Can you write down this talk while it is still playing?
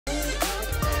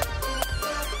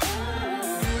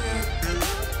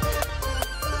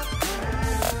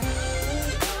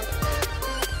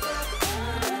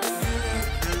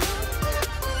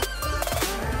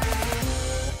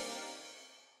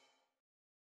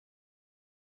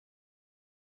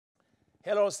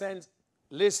Hello, Saints.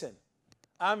 Listen,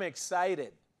 I'm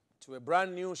excited to a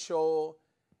brand new show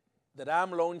that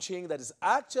I'm launching that is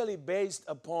actually based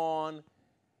upon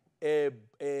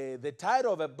the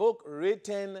title of a book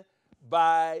written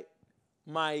by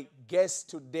my guest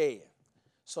today.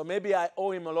 So maybe I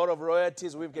owe him a lot of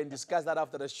royalties. We can discuss that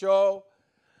after the show.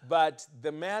 But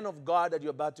the man of God that you're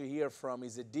about to hear from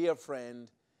is a dear friend.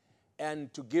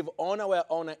 And to give honor where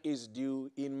honor is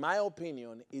due, in my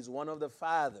opinion, is one of the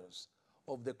fathers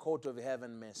of the Court of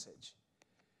Heaven message.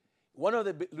 One of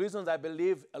the reasons I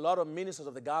believe a lot of ministers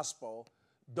of the gospel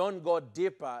don't go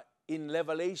deeper in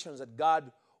revelations that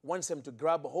God wants them to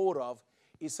grab hold of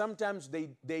is sometimes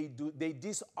they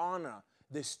dishonor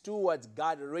the stewards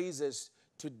God raises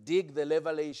to dig the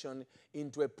revelation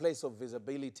into a place of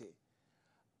visibility.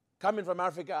 Coming from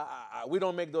Africa, we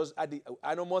don't make those.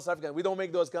 I know most Africans, we don't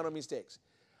make those kind of mistakes.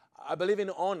 I believe in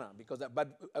honor,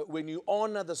 but when you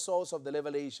honor the source of the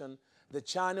revelation, the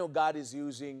channel God is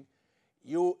using,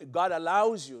 God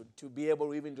allows you to be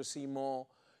able even to see more.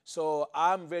 So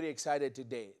I'm very excited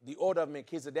today. The order of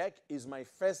Melchizedek is my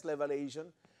first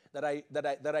revelation that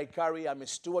I carry. I'm a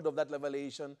steward of that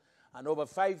revelation, and over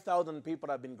 5,000 people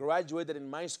have been graduated in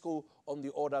my school on the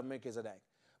order of Melchizedek.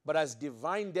 But as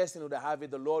divine destiny would have it,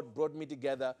 the Lord brought me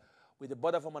together with a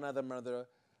brother from another mother,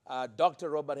 Dr.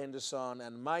 Robert Henderson,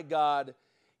 and my God,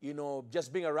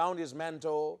 just being around his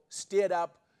mantle, stirred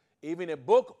up even a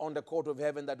book on the Court of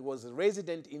Heaven that was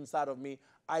resident inside of me.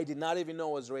 I did not even know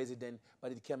was resident,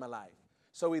 but it came alive.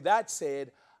 So with that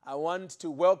said, I want to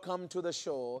welcome to the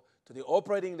show, to the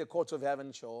Operating the Courts of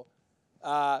Heaven show,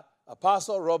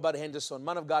 Apostle Robert Henderson.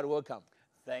 Man of God, welcome.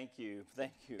 Thank you.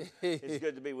 Thank you. It's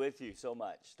good to be with you so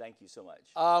much. Thank you so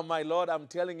much. My Lord, I'm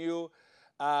telling you,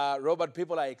 Robert,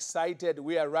 people are excited.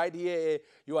 We are right here.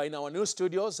 You are in our new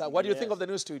studios. What do you think of the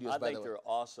new studios, by the way? I think they're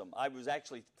awesome. I was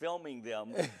actually filming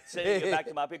them, sending it back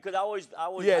to my people, because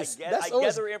I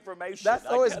gather information. That's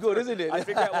always good, isn't it? I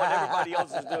figure out what everybody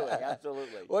else is doing.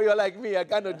 Absolutely. Well, you're like me. I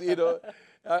kind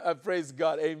of, praise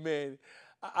God. Amen.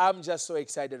 I'm just so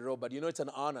excited, Robert. It's an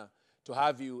honor to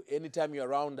have you. Anytime you're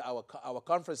around our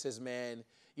conferences, man,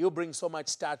 you bring so much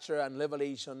stature and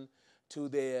revelation to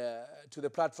the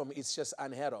platform. It's just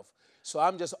unheard of. So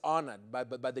I'm just honored by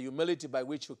the humility by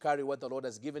which you carry what the Lord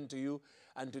has given to you.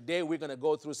 And today we're going to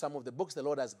go through some of the books the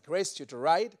Lord has graced you to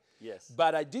write. Yes.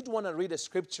 But I did want to read a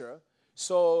scripture.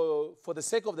 So for the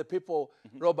sake of the people,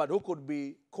 Robert, who could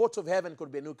be, Court of Heaven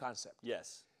could be a new concept.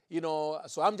 Yes.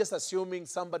 So I'm just assuming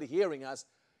somebody hearing us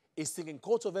is thinking,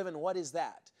 Court of Heaven, what is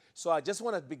that? So I just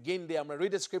want to begin there. I'm going to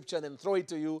read the scripture and then throw it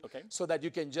to you, so that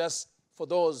you can just, for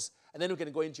those, and then we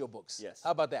can go into your books. Yes.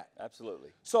 How about that? Absolutely.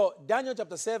 So Daniel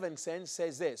chapter 7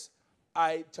 says this.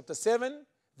 Chapter 7,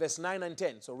 verse 9 and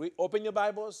 10. So open your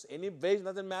Bibles. Any verse,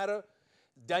 doesn't matter.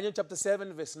 Daniel chapter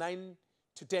 7, verse 9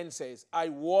 to 10 says, I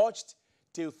watched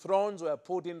till thrones were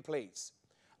put in place,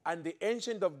 and the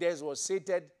Ancient of Days was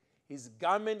seated. His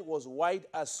garment was white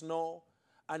as snow,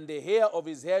 and the hair of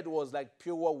his head was like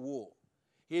pure wool.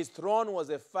 His throne was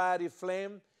a fiery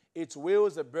flame, its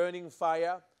wheels a burning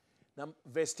fire. Now,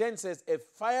 verse 10 says, a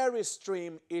fiery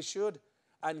stream issued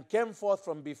and came forth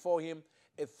from before him.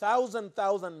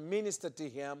 1,000 ministered to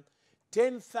him.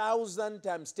 10,000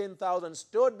 times 10,000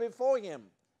 stood before him.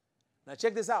 Now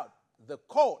check this out. The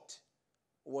court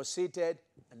was seated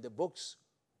and the books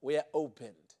were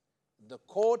opened. The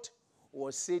court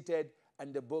was seated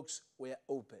and the books were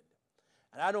opened.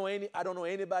 And I don't know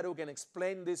anybody who can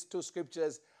explain these two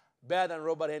scriptures better than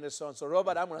Robert Henderson. So,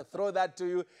 Robert, I'm going to throw that to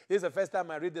you. This is the first time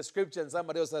I read the scripture and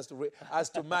somebody else has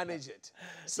to manage it.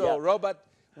 So, yeah. Robert,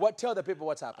 tell the people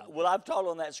what's happening. Well, I've taught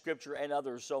on that scripture and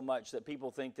others so much that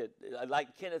people think that,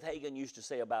 like Kenneth Hagin used to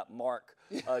say about Mark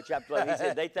chapter 11, he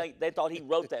said they thought he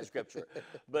wrote that scripture.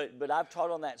 But I've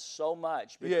taught on that so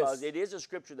much because it is a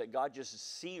scripture that God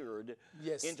just seared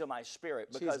into my spirit.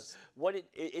 Because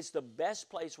it's the best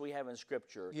place we have in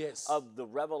scripture of the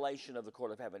revelation of the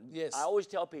court of heaven. Yes. I always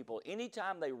tell people,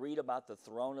 anytime they read about the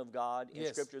throne of God in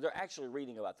scripture, they're actually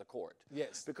reading about the court.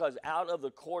 Yes. Because out of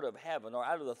the court of heaven, or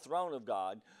out of the throne of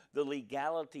God, the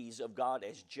legalities of God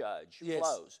as judge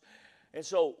flows. And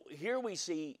so here we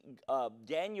see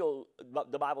Daniel,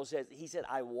 the Bible says, he said,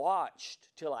 I watched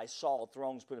till I saw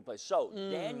thrones put in place. So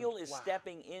Daniel is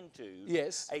stepping into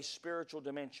a spiritual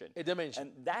dimension. A dimension.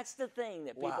 And that's the thing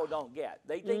that people don't get.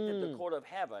 They think that the court of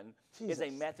heaven is a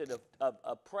method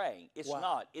of praying. It's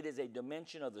not. It is a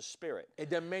dimension of the Spirit. A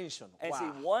dimension. And see,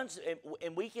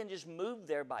 and we can just move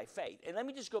there by faith. And let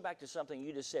me just go back to something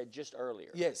you just said just earlier.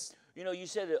 Yes. You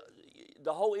said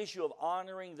the whole issue of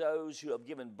honoring those who have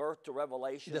given birth to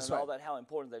revelation all that, how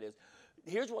important that is.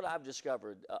 here's what I've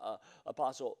discovered,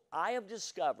 Apostle. I have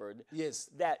discovered Yes.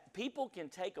 that people can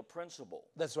take a principle.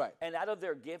 That's right. And out of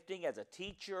their gifting as a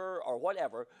teacher or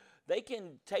whatever, they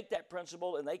can take that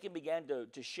principle and they can begin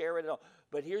to share it.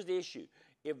 But here's the issue.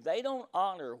 If they don't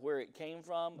honor where it came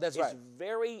from, That's it's right.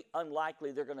 very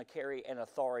unlikely they're going to carry an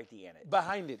authority in it.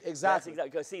 Behind it, That's exactly. exactly.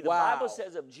 Because see, the Wow. Bible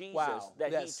says of Jesus Wow.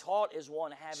 that Yes. he taught as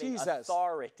one having Jesus.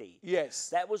 authority.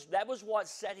 Yes. That was what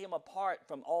set him apart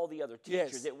from all the other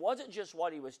teachers. Yes. It wasn't just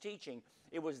what he was teaching,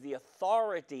 it was the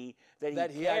authority that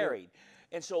he had. carried.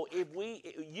 And so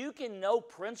you can know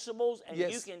principles and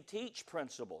Yes. you can teach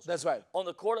principles. That's right. On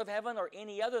the court of heaven or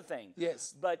any other thing.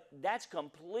 Yes. But that's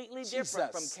completely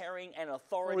different from Jesus. carrying an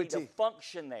authority to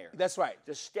function there. That's right.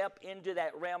 To step into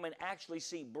that realm and actually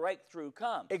see breakthrough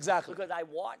come. Exactly. Because I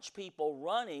watch people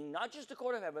running, not just the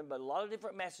court of heaven, but a lot of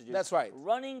different messages. That's right.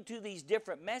 Running to these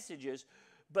different messages.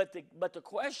 But the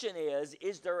question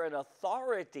is there an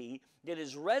authority that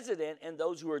is resident in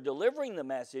those who are delivering the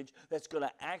message that's going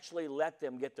to actually let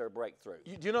them get their breakthrough?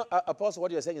 You know, Apostle, what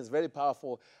you're saying is very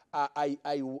powerful. I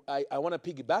want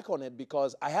to piggyback on it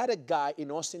because I had a guy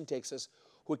in Austin, Texas,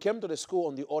 who came to the school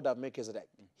on the order of Melchizedek.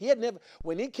 He had never,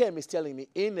 when he came, he's telling me,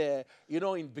 in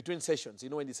between sessions,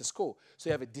 in this school, so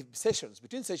you have sessions.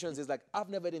 Between sessions, it's like, I've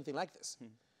never had anything like this.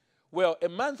 Well, a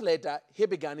month later, he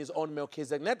began his own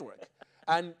Melchizedek network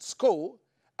and school,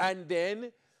 and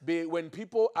then when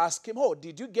people ask him, oh,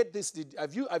 did you get this?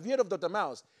 Have you heard of Dr.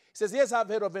 Myles? He says, yes, I've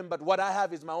heard of him, but what I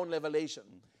have is my own revelation.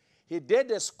 He did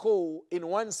a school in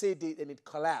one city and it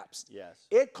collapsed. Yes.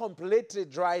 It completely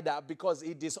dried up because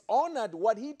he dishonored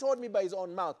what he told me by his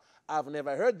own mouth. I've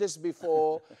never heard this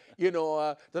before.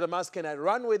 Dr. Myles, can I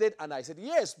run with it? And I said,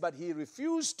 yes, but he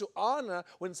refused to honor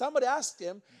when somebody asked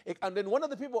him. And then one of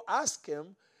the people asked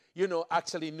him,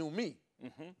 actually knew me.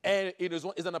 Mm-hmm. And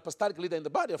is an apostolic leader in the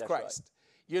body of That's Christ.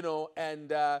 Right. And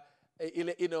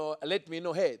let me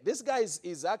know, hey, this guy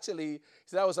is actually,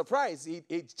 so I was surprised.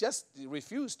 He just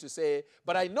refused to say,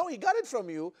 but I know he got it from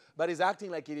you, but he's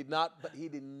acting like he did not, but he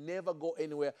did never go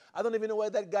anywhere. I don't even know where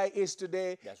that guy is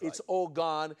today. That's right. It's all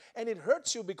gone. And it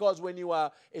hurts you because when you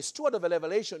are a steward of a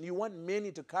revelation, you want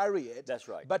many to carry it. That's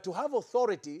right. But to have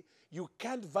authority, you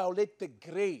can't violate the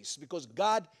grace because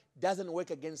God doesn't work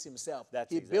against himself.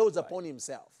 He builds upon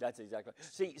himself. That's exactly.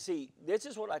 See, this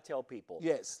is what I tell people.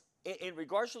 Yes. In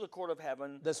regards to the court of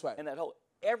heaven, that's right. And that whole,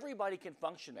 everybody can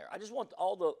function there. I just want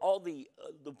all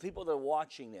the people that are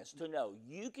watching this to know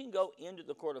you can go into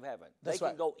the court of heaven. That's they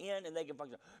right. can go in and they can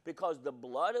function because the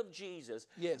blood of Jesus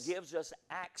yes. gives us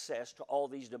access to all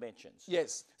these dimensions.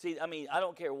 Yes. See, I mean, I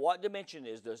don't care what dimension it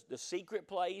is, the secret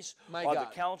place My or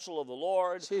God. the counsel of the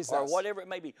Lord Jesus. or whatever it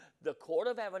may be. The court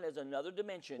of heaven is another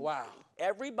dimension. Wow.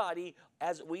 Everybody,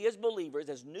 as believers,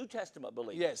 as New Testament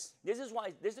believers. Yes. This is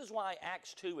why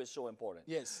Acts 2 is so important.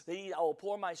 Yes. I will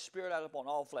pour my spirit out upon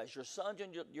all flesh. Your sons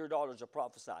and your daughters will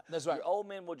prophesy. That's right. Your old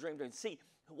men will dream dreams. See,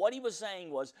 what he was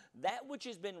saying was that which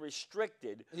has been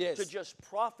restricted yes. to just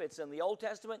prophets in the Old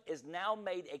Testament is now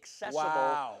made accessible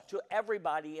wow. to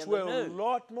everybody in to the New. To a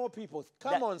lot more people.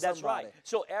 Come on, that's somebody. Right.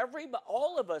 So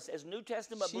all of us as New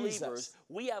Testament Jesus. believers,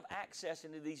 we have access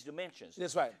into these dimensions.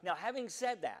 That's right. Now, having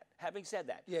said that,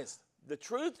 yes. the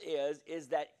truth is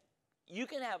that you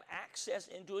can have access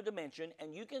into a dimension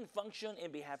and you can function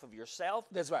in behalf of yourself,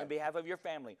 that's right. in behalf of your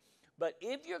family. But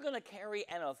if you're going to carry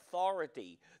an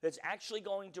authority that's actually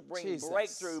going to bring Jesus.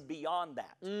 breakthrough beyond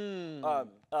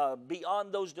that,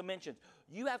 beyond those dimensions,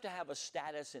 you have to have a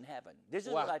status in heaven. This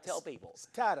is wow. what I tell people.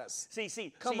 Status.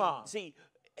 Come on. See,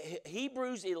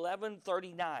 Hebrews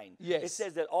 11:39. Yes. It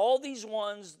says that all these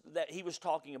ones that he was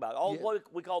talking about, all what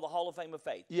we call the Hall of Fame of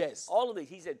Faith. Yes. All of these,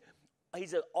 he said,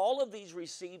 all of these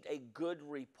received a good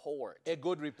report. A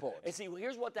good report. And see,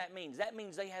 here's what that means. That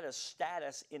means they had a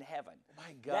status in heaven.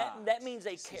 My God. That means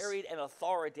they carried an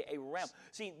authority, a realm.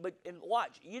 See, and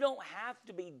watch, you don't have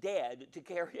to be dead to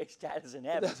carry a status in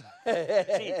heaven.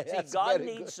 see, God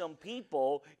needs some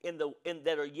people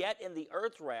that are yet in the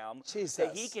earth realm Jesus.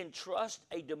 that he can trust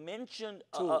a dimension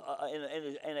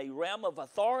and a realm of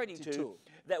authority to,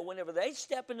 that whenever they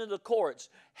step into the courts,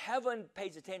 heaven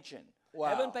pays attention. Wow.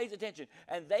 Heaven pays attention,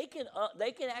 and they can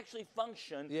actually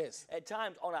function yes. at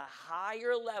times on a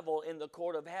higher level in the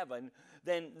court of heaven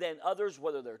than others,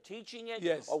 whether they're teaching it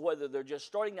yes. or whether they're just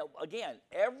starting. Now, again,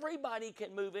 everybody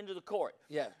can move into the court.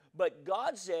 Yeah. But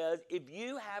God says, if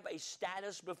you have a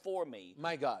status before me,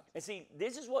 my God. and see,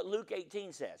 this is what Luke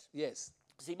 18 says. Yes.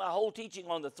 See, my whole teaching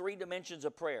on the 3 dimensions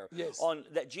of prayer, Yes. on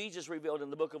that Jesus revealed in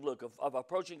the book of Luke, of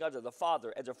approaching God as a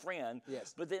father, as a friend,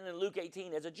 Yes. but then in Luke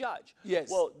 18 as a judge. Yes.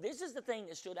 Well, this is the thing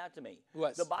that stood out to me.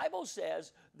 Yes. The Bible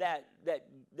says that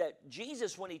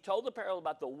Jesus, when he told the parable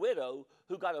about the widow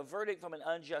who got a verdict from an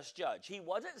unjust judge, he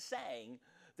wasn't saying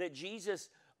that Jesus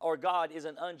or God is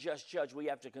an unjust judge we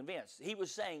have to convince. He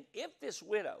was saying, if this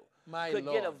widow could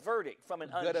get a verdict from an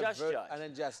unjust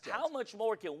judge, how much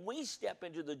more can we step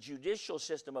into the judicial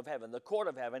system of heaven, the court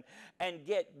of heaven, and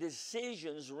get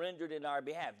decisions rendered in our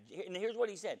behalf? And here's what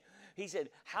he said. He said,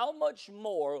 how much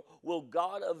more will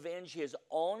God avenge his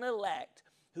own elect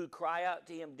who cry out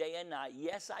to him day and night?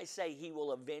 Yes, I say he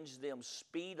will avenge them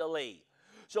speedily.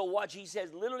 So watch, he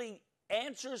says, literally,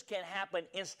 answers can happen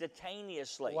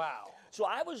instantaneously. Wow. So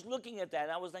I was looking at that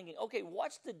and I was thinking, okay,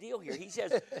 what's the deal here? He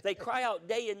says they cry out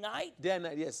day and night. Day and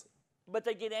night, yes. But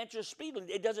they get answers speedily.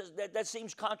 It doesn't. That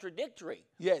seems contradictory.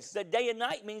 Yes. That day and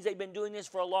night means they've been doing this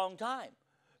for a long time.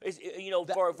 It's,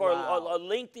 for wow. a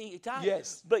lengthy time.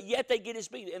 Yes. But yet they get it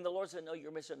speedily. And the Lord said, no,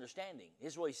 you're misunderstanding.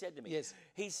 Here's what he said to me. Yes.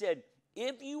 He said,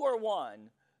 if you are one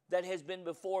that has been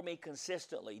before me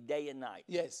consistently day and night.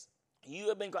 Yes.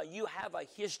 You have a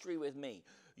history with me.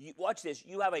 Watch this.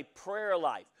 You have a prayer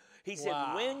life. He said,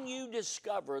 wow. when you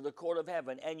discover the court of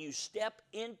heaven and you step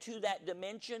into that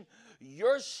dimension,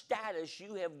 your status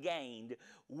you have gained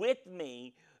with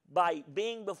me by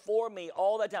being before me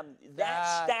all the time,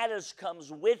 that status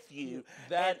comes with you,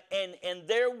 and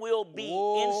there will be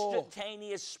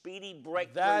instantaneous, speedy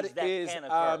breakthroughs that can occur.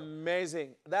 That is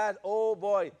amazing. That, oh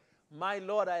boy, my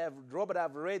Lord, Robert,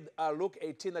 I've read Luke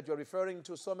 18 that you're referring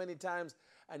to so many times.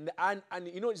 And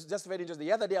it's just very interesting.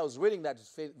 The other day I was reading that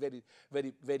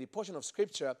very portion of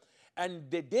Scripture, and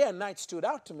the day and night stood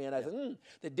out to me. And I said,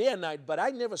 the day and night, but I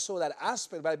never saw that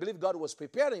aspect. But I believe God was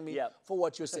preparing me for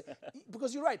what you're saying.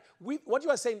 Because you're right. What you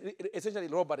are saying, essentially,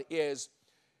 Robert, is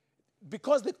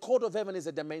because the court of heaven is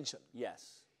a dimension.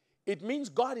 Yes. It means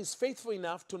God is faithful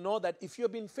enough to know that if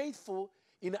you've been faithful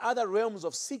in other realms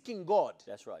of seeking God.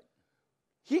 That's right.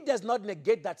 He does not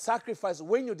negate that sacrifice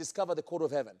when you discover the court of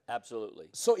heaven. Absolutely.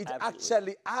 So it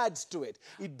actually adds to it.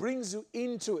 It brings you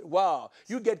into it. Wow.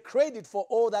 You get credit for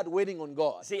all that waiting on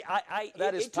God. See,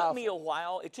 it took me a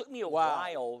while. It took me a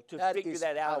while to figure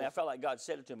that out. And I felt like God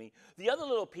said it to me. The other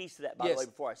little piece to that, by the way,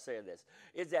 before I say this,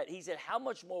 is that he said, how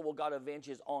much more will God avenge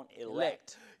his own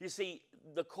elect? You see,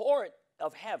 the court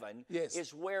of heaven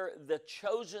is where the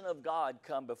chosen of God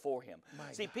come before him.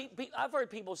 See, I've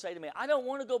heard people say to me, I don't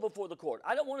want to go before the court.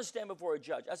 I don't want to stand before a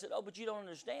judge. I said, oh, but you don't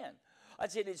understand. I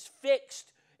said, it's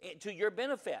fixed to your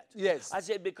benefit. Yes. I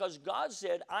said, because God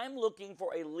said, I'm looking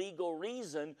for a legal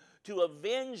reason to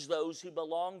avenge those who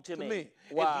belong to me.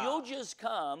 Wow. If you'll just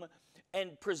come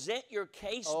and present your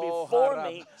case before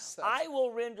me, I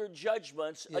will render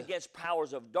judgments against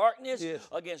powers of darkness,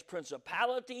 against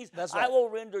principalities. I will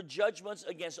render judgments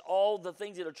against all the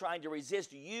things that are trying to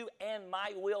resist you and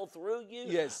my will through you.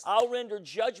 Yes. I'll render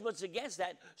judgments against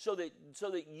that so that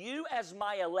you as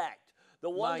my elect, the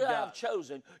one that I've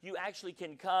chosen, you actually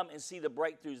can come and see the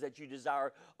breakthroughs that you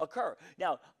desire occur.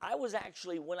 Now, I was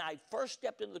actually, when I first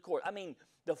stepped into the court,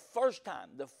 the first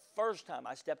time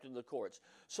I stepped into the courts,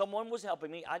 someone was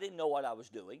helping me. I didn't know what I was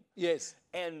doing. Yes.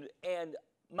 And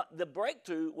the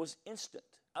breakthrough was instant.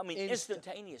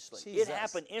 Instantaneously. Jesus. It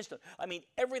happened instant.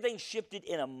 Everything shifted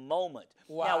in a moment.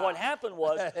 Wow. Now, what happened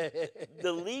was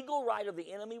the legal right of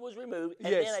the enemy was removed,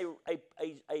 and then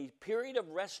a period of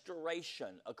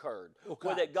restoration occurred,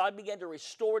 where that God began to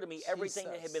restore to me everything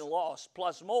that had been lost,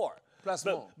 plus more.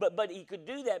 But he could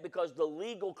do that because the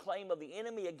legal claim of the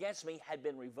enemy against me had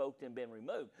been revoked and been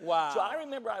removed. Wow. So I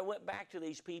remember I went back to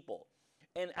these people.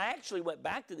 And I actually went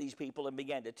back to these people and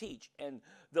began to teach. And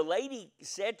the lady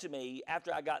said to me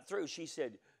after I got through, she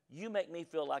said, you make me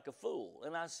feel like a fool.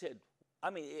 And I said,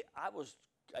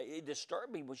 it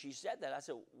disturbed me when she said that. I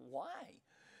said, why?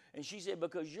 And she said,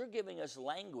 because you're giving us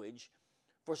language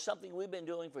for something we've been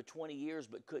doing for 20 years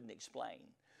but couldn't explain.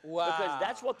 Wow. Because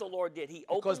that's what the Lord did. He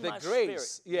opened my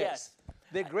grace, spirit. Yes.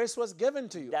 The grace was given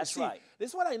to you. That's right.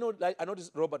 This is what I know. I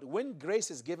noticed, Robert, when grace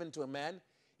is given to a man,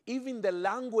 even the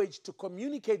language to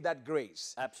communicate that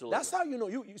grace. Absolutely. That's how you know.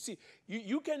 You see,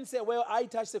 you can say, well, I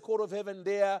touched the court of heaven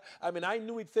there. I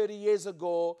knew it 30 years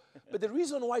ago. But the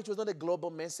reason why it was not a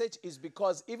global message is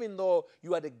because even though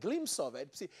you had a glimpse of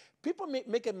it, see, people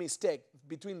make a mistake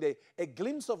between a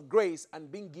glimpse of grace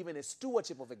and being given a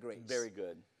stewardship of a grace. Very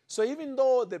good. So even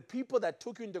though the people that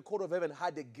took you into the court of heaven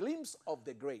had a glimpse of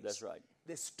the grace, that's right,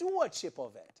 the stewardship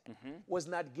of it was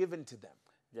not given to them.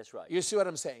 That's right. You see what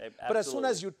I'm saying? Absolutely. But as soon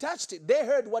as you touched it, they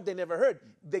heard what they never heard.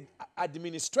 The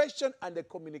administration and the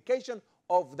communication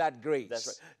of that grace.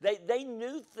 That's right. They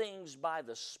knew things by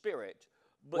the Spirit,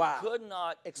 but Wow. could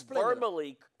not Explain it.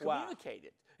 verbally Wow. communicate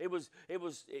it. And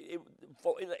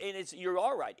it's, you're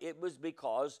all right. It was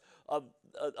because of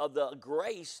the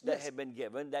grace that Yes. had been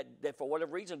given, that for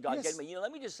whatever reason God Yes. gave me. You know,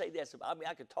 let me just say this. I mean,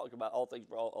 I could talk about all things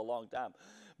for a long time,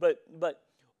 but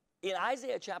in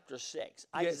Isaiah chapter 6,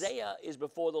 Yes. Isaiah is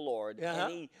before the Lord, Uh-huh.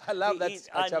 and I love that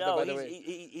I chapter, know, by the way.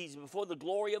 he's before the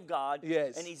glory of God,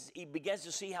 Yes. and he begins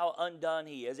to see how undone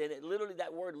he is, and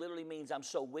that word literally means I'm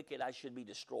so wicked I should be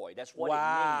destroyed. That's what it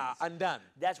means. Undone.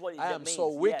 That's what it I am means.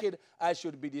 so Yes. wicked, I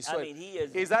should be destroyed. I mean, he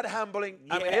is. Is that humbling?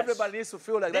 I mean, Yes. everybody needs to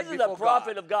feel like This that is before a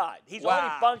prophet God. of God. He's Wow.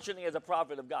 already functioning as a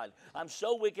prophet of God. I'm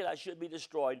so wicked I should be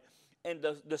destroyed. And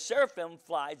the seraphim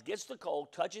flies, gets the coal,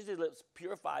 touches his lips,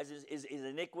 purifies his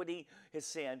iniquity, his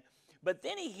sin. But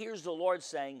then he hears the Lord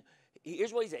saying,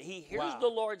 here's what he said. He hears Wow. the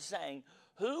Lord saying,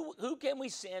 who can we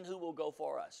send? Who will go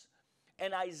for us?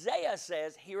 And Isaiah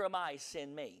says, here am I,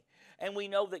 send me. And we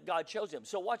know that God chose him.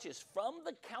 So watch this. From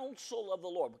the counsel of the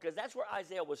Lord, because that's where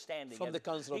Isaiah was standing. From the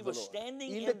counsel he of the was Lord.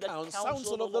 standing In in the the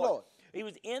counsel of the Lord. He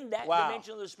was in that Wow.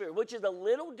 dimension of the Spirit, which is a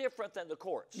little different than the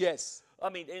courts. Yes. I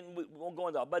mean, and we won't go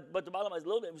into that, but the bottom line is a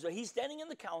little bit. So he's standing in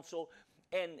the council,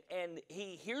 and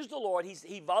he hears the Lord.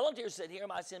 He volunteers, said, "Here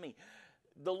am I, send me."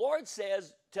 The Lord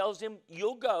tells him,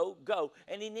 "You'll go,"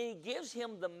 and then he gives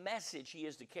him the message he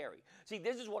is to carry. See,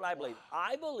 this is what I believe.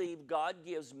 I believe God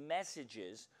gives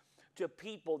messages to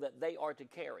people that they are to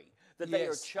carry. That they are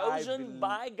Yes, chosen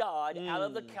by God out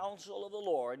of the counsel of the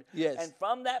Lord. Yes. And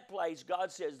from that place,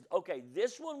 God says, okay,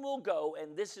 this one will go,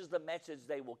 and this is the message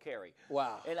they will carry.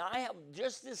 Wow. And I have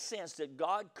just this sense that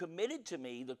God committed to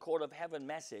me the court of heaven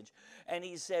message. And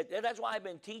he said, and that's why I've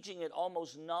been teaching it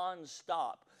almost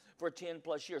nonstop for 10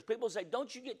 plus years. People say,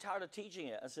 don't you get tired of teaching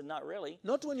it? I said, not really.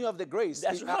 Not when you have the grace.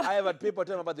 That's right. I have had people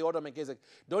tell me about the automatic case. Like,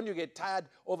 don't you get tired?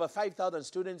 Over 5,000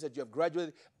 students that you have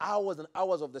graduated, hours and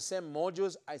hours of the same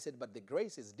modules. I said, but the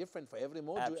grace is different for every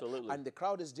module. Absolutely. And the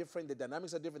crowd is different. The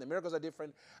dynamics are different. The miracles are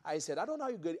different. I said, I don't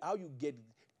know how you get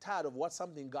tired of what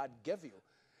something God gave you.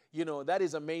 You know, that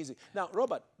is amazing. Now,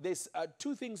 Robert, there's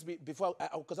two things before,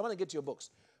 because I want to get to your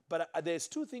books. But there's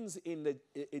two things in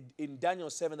Daniel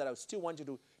 7 that I still want you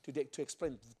to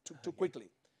explain too quickly.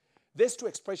 There's two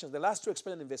expressions. The last two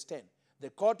expressions in verse 10.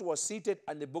 The court was seated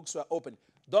and the books were open.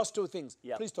 Those two things.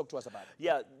 Yeah. Please talk to us about it.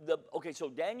 Yeah. Okay, so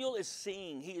Daniel is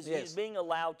seeing, he's being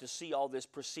allowed to see all this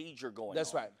procedure going on.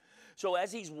 That's right. So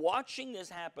as he's watching this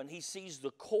happen, he sees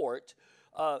the court,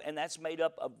 and that's made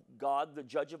up of God, the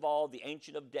judge of all, the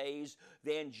Ancient of Days,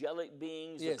 the angelic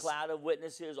beings, the cloud of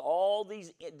witnesses, all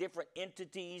these different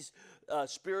entities,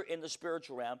 spirit in the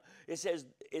spiritual realm. It says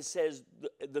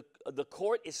the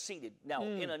court is seated. Now,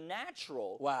 in a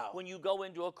natural, when you go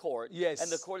into a court,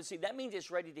 and the court is seated, that means it's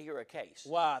ready to hear a case.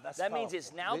 Wow, that's that powerful. means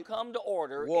it's now come to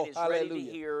order, Whoa, and it's ready to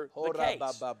hear the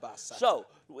case. So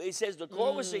it says the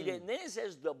court was seated, and then it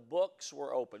says the books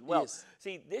were open. Well,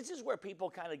 see, this is where people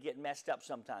kind of get messed up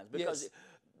sometimes, because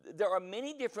there are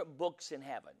many different books in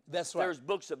heaven. That's right. There's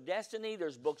books of destiny,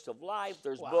 there's books of life,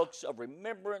 there's books of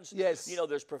remembrance. Yes. You know,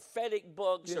 there's prophetic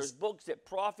books, there's books that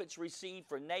prophets receive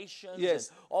for nations, and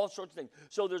all sorts of things.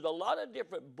 So there's a lot of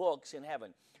different books in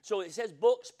heaven. So it says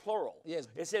books, plural. Yes.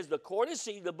 It says the court is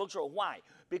seated, the books are. Why?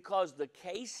 Because the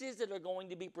cases that are going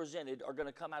to be presented are going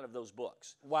to come out of those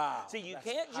books. Wow. See, you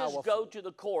can't just go to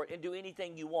the court and do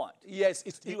anything you want. Yes.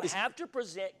 You have to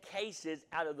present cases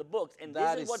out of the books. And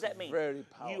That this is what that means. Very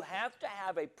powerful. You have to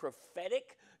have a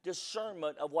prophetic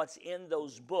discernment of what's in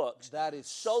those books. That is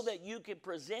so that you can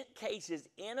present cases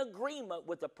in agreement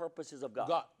with the purposes of God.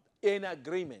 God, in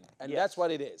agreement. And that's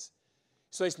what it is.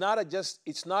 So it's not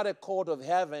a court of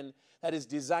heaven that is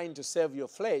designed to serve your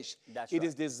flesh. That's It right.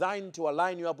 is designed to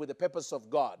align you up with the purpose of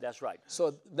God. That's right.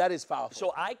 So that is powerful.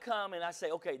 So I come and I say,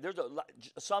 okay, there's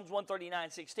Psalms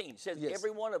 139:16 says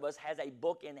every one of us has a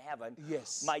book in heaven.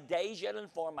 Yes. My days yet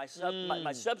unformed, my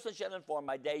substance yet unformed,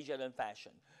 my days yet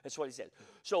unfashioned. That's what he said.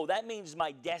 So that means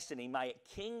my destiny, my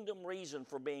kingdom reason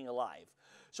for being alive.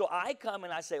 So I come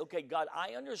and I say, okay, God,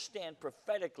 I understand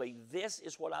prophetically this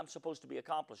is what I'm supposed to be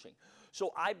accomplishing.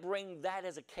 So I bring that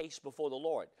as a case before the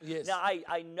Lord. Yes. Now,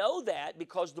 I know that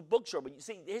because the books are open. You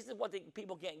see, this is what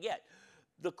people can't get.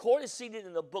 The court is seated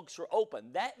and the books are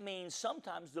open. That means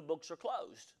sometimes the books are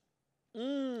closed.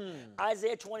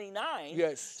 Isaiah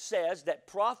 29 says that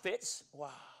prophets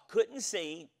couldn't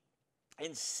see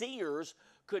and seers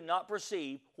could not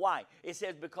perceive. Why? It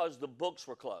says because the books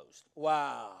were closed.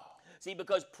 Wow. See,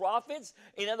 because prophets,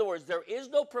 in other words, there is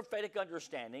no prophetic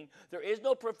understanding, there is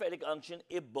no prophetic unction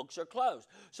if books are closed.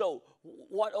 So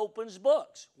what opens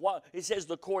books? It says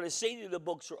the court is seated, the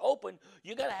books are open.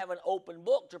 You got to have an open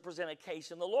book to present a case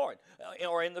in the Lord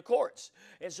or in the courts.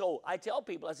 And so I tell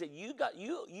people, I said,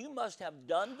 you must have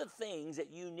done the things that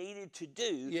you needed to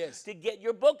do to get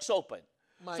your books open.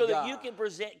 That you can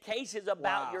present cases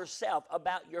about yourself,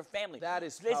 about your family. That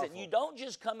is Listen, powerful. you don't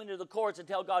just come into the courts and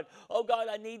tell God, oh, God,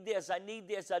 I need this, I need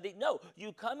this, I need... No,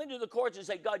 you come into the courts and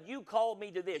say, God, you called me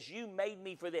to this. You made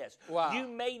me for this. Wow. You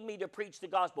made me to preach the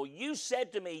gospel. You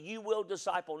said to me, you will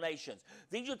disciple nations.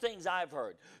 These are things I've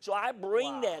heard. So I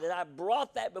bring that, and I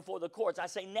brought that before the courts. I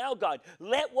say, now, God,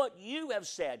 let what you have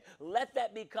said, let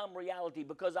that become reality,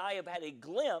 because I have had a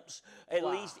glimpse, at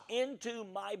least, into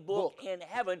my book in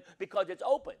heaven, because it's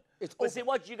open. But see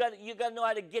what you got to know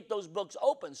how to get those books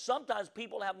open. Sometimes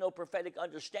people have no prophetic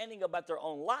understanding about their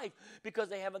own life because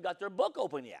they haven't got their book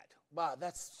open yet. Wow,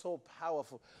 that's so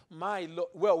powerful. My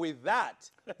Lord. Well, with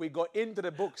that, we go into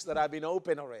the books that have been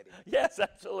open already. Yes,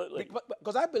 absolutely.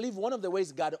 Because I believe one of the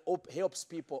ways God helps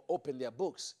people open their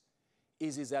books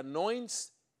is He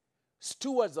anoints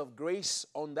stewards of grace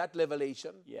on that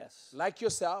revelation. Yes. Like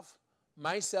yourself,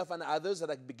 myself, and others that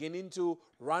are beginning to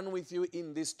run with you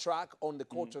in this track on the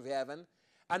court of heaven.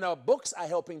 And our books are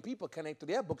helping people connect to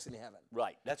their books in heaven.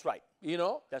 Right, that's right. You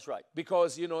know? That's right.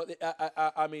 Because, you know,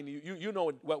 I mean, you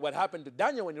know what happened to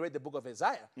Daniel when you read the book of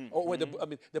Isaiah, or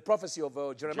the prophecy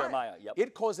of Jeremiah. Yep.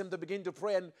 It caused him to begin to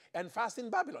pray and fast in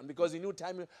Babylon because he knew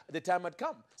the time had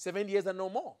come. 7 years and no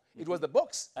more. It was the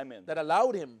books that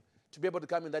allowed him to be able to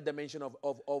come in that dimension of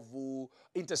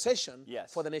intercession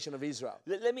for the nation of Israel.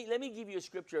 Let me give you a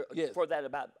scripture for that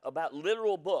about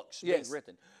literal books being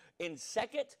written. In 2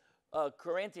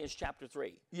 Corinthians chapter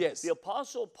 3, the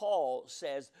Apostle Paul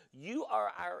says, you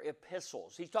are our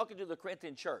epistles. He's talking to the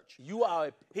Corinthian church. You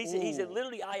are. He said,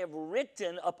 literally, I have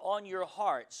written upon your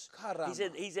hearts.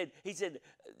 He said,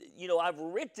 you know, I've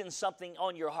written something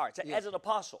on your hearts as an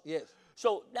apostle. Yes.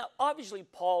 So now, obviously,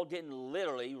 Paul didn't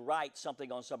literally write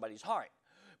something on somebody's heart.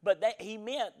 But that he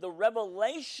meant the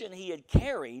revelation he had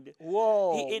carried,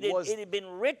 it had been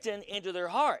written into their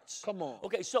hearts. Come on.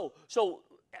 Okay, so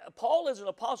Paul as an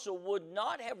apostle would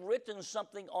not have written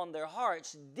something on their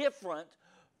hearts different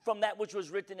from that which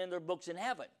was written in their books in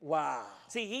heaven. Wow.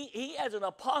 See, he as an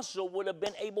apostle would have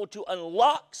been able to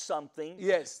unlock something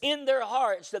in their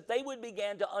hearts that they would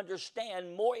begin to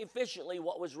understand more efficiently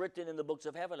what was written in the books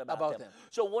of heaven about them.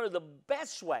 So one of the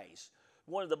best ways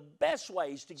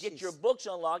to get your books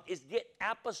unlocked is get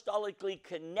apostolically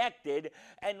connected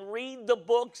and read the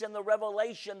books and the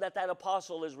revelation that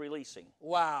apostle is releasing.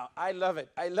 Wow, I love it.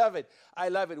 I love it. I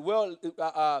love it. Well,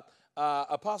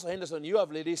 Apostle Henderson, you have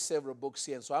released several books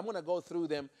here, and so I'm going to go through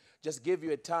them, just give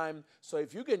you a time. So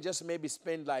if you can just maybe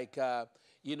spend like,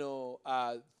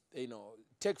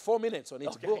 take 4 minutes on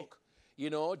each book,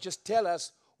 just tell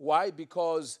us why,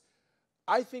 because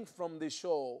I think from this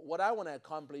show, what I want to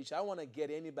accomplish, I want to get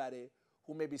anybody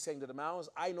who may be saying to the Myles,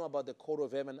 I know about the court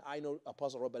of heaven. I know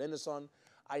Apostle Robert Henderson.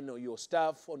 I know your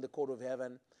stuff on the court of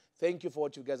heaven. Thank you for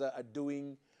what you guys are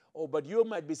doing. Oh, but you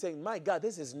might be saying, my God,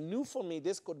 this is new for me.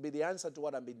 This could be the answer to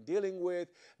what I've been dealing with,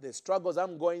 the struggles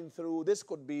I'm going through. This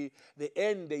could be the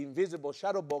end, the invisible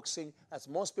shadow boxing, as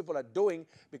most people are doing,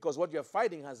 because what you're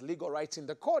fighting has legal rights in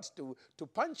the courts to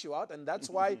punch you out, and that's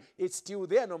why it's still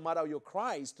there no matter your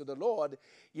cries to the Lord,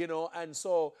 And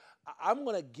so I'm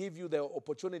going to give you the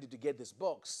opportunity to get these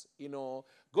books.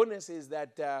 Goodness is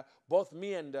that both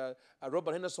me and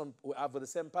Robert Henderson are the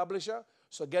same publisher.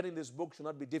 So getting this book should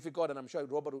not be difficult, and I'm sure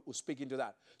Robert will speak into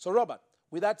that. So Robert,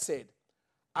 with that said,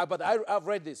 I've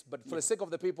read this, but for the sake of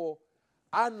the people,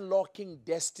 unlocking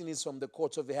destinies from the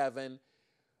courts of heaven,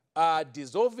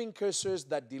 dissolving curses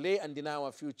that delay and deny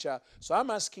our future. So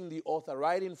I'm asking the author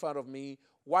right in front of me,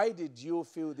 why did you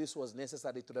feel this was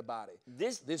necessary to the body?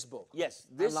 This book. Yes,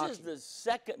 this is the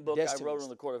second book I wrote on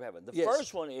the court of heaven. The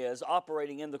first one is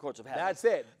Operating in the Courts of Heaven. That's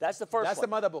it. That's the first one. That's the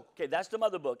mother book. Okay, that's the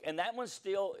mother book. And that one's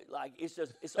still,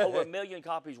 it's over 1 million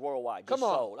copies worldwide. Just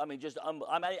sold. I mean,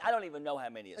 I don't even know how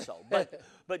many it sold. But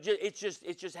it's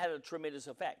just had a tremendous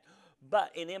effect.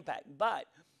 But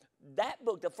that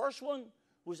book, the first one,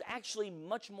 was actually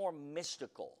much more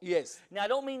mystical. Yes. Now, I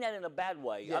don't mean that in a bad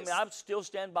way. Yes. I mean, I still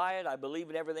stand by it. I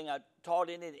believe in everything I taught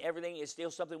in it. Everything is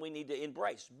still something we need to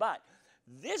embrace. But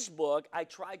This book, I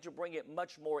tried to bring it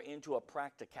much more into a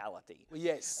practicality.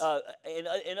 Yes.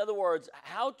 In other words,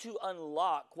 how to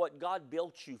unlock what God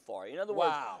built you for. In other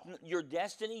words, your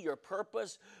destiny, your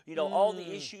purpose, all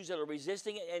the issues that are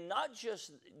resisting it, and not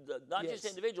just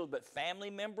individuals, but family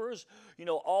members,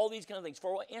 all these kind of things.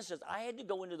 For instance, I had to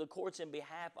go into the courts in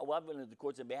behalf, well, I've been into the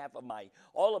courts in behalf of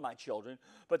all of my children,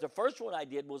 but the first one I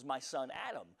did was my son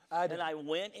Adam. And I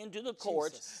went into the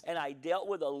courts and I dealt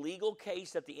with a legal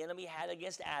case that the enemy had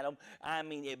against Adam. I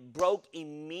mean, it broke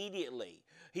immediately.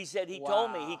 He said, he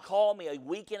told me, he called me a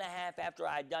week and a half after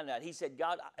I had done that. He said,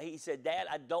 Dad,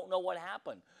 I don't know what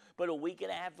happened, but a week and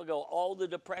a half ago, all the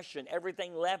depression,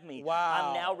 everything left me.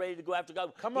 I'm now ready to go after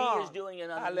God. He is doing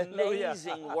an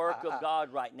amazing work of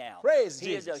God right now. Praise he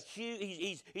Jesus. Is a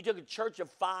huge, he took a church of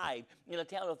 5 in a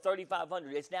town of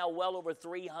 3,500. It's now well over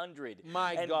 300.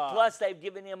 My God. Plus, they've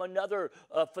given him another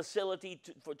facility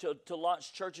to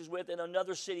launch churches with in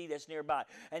another city that's nearby.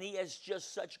 And he has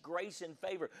just such grace and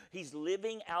favor. He's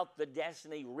living out the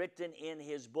destiny written in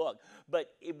his book.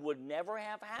 But it would never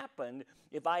have happened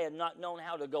if I had not known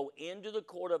how to go into the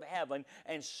court of heaven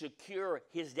and secure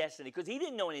his destiny, because he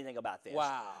didn't know anything about this.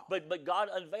 But God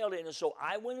unveiled it, and so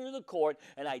I went into the court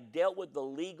and I dealt with the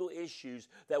legal issues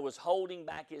that was holding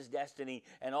back his destiny,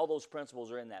 and all those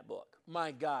principles are in that book.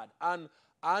 My God,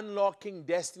 unlocking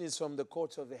destinies from the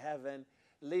courts of heaven.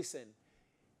 Listen,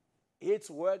 it's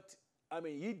worked. I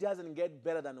mean, it doesn't get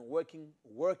better than working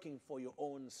for your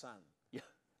own son.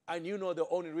 And the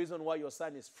only reason why your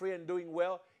son is free and doing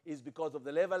well is because of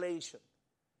the revelation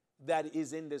that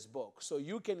is in this book. So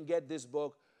you can get this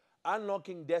book,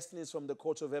 Unlocking Destinies from the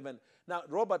Courts of Heaven. Now,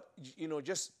 Robert,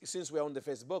 just since we're on the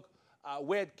Facebook,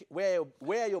 where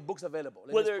are your books available?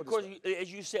 Well, of course,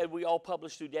 as you said, we all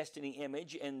publish through Destiny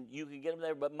Image, and you can get them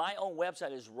there. But my own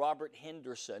website is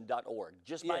roberthenderson.org.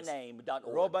 Just my name.org.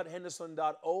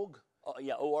 roberthenderson.org.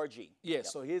 O-R-G.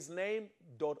 Yes, so his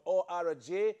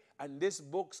name.org, and these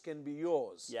books can be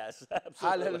yours. Yes,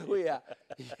 absolutely. Hallelujah.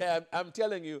 Yeah, I'm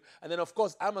telling you. And then, of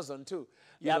course, Amazon, too.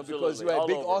 Because you're all a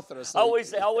big over. author. So I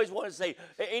always want to say,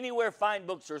 anywhere fine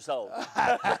books are sold.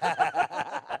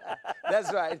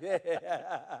 That's right.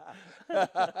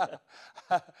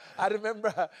 I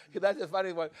remember, that's a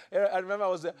funny one. I remember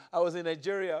I was in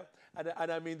Nigeria,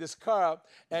 and I'm in this car,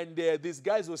 and these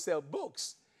guys will sell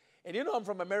books. And I'm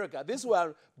from America. These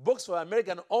were books for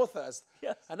American authors.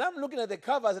 Yes. And I'm looking at the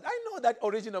cover. I said, I know that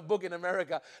original book in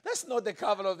America. That's not the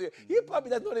cover of the... He probably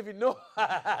does not even know.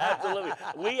 Absolutely.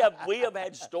 We have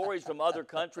had stories from other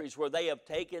countries where they have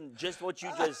taken just what you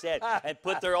just said and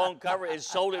put their own cover and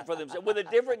sold it for themselves with a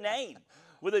different name.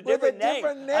 With a different name.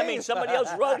 I mean, somebody else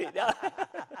wrote it.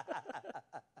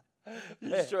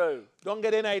 It's true. Don't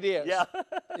get any ideas. Yeah.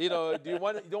 You don't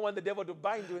want the devil to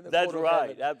bind you in the That's court of right.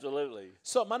 heaven. Absolutely.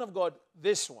 So, man of God,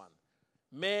 this one,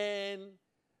 man,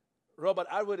 Robert,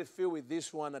 I really feel with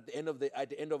this one at the end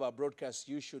of our broadcast,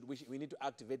 we need to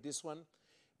activate this one,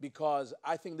 because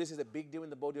I think this is a big deal in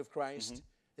the body of Christ.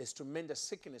 There's tremendous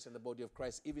sickness in the body of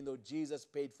Christ, even though Jesus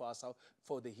paid for us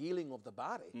for the healing of the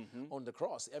body on the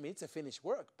cross. I mean, it's a finished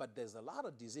work, but there's a lot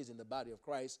of disease in the body of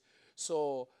Christ.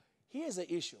 So here's the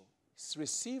issue. It's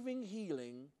receiving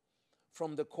healing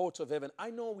from the courts of heaven. I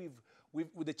know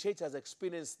the church has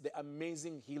experienced the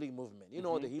amazing healing movement.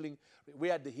 The healing, we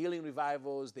had the healing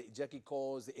revivals, the Jackie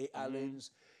Calls, the A. Allens,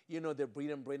 the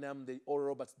Branham, the Oral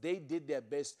Roberts. They did their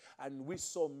best, and we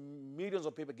saw millions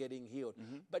of people getting healed.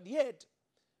 But yet,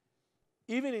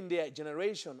 even in their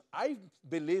generation, I'm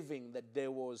believing that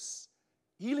there was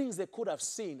healings they could have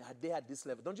seen had they had this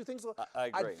level. Don't you think so? I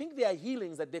agree. I think there are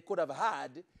healings that they could have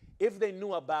had if they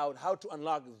knew about how to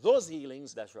unlock those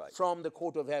healings from the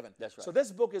court of heaven. That's right. So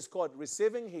this book is called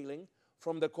Receiving Healing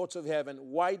from the Courts of Heaven.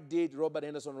 Why did Robert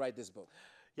Henderson write this book?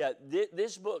 Yeah,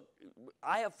 this book,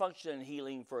 I have functioned in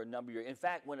healing for a number of years. In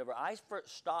fact, whenever I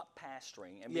first stopped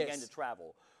pastoring and began to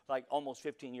travel, like almost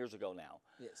 15 years ago now,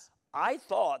 I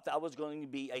thought that I was going to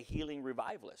be a healing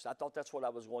revivalist. I thought that's what I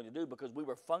was going to do, because we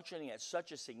were functioning at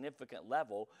such a significant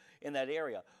level in that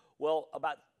area. Well,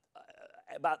 about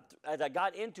as I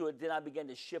got into it, then I began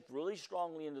to shift really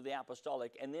strongly into the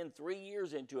apostolic, and then 3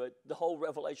 years into it, the whole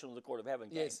revelation of the court of heaven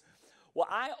came. Well,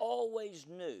 I always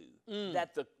knew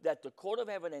that the court of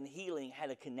heaven and healing had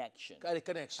a connection.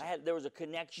 There was a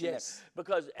connection there.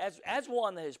 Because as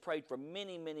one that has prayed for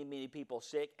many, many, many people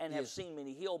sick and have seen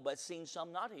many healed, but seen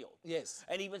some not healed.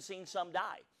 And even seen some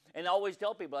die. And I always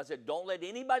tell people, I said, don't let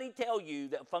anybody tell you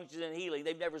that functions in healing,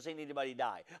 they've never seen anybody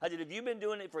die. I said, if you've been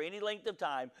doing it for any length of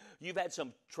time, you've had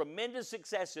some tremendous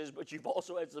successes, but you've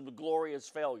also had some glorious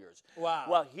failures. Wow.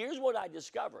 Well, here's what I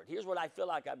discovered. Here's what I feel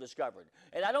like I've discovered.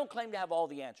 And I don't claim to have all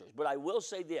the answers, but I will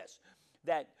say this.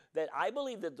 that I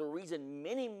believe that the reason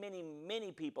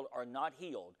many people are not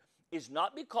healed is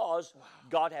not because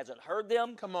God hasn't heard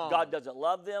them, Come on. God doesn't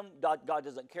love them, God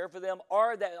doesn't care for them,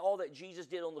 or that all that Jesus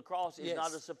did on the cross is Yes.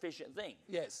 not a sufficient thing.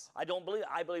 Yes. I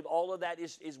believe all of that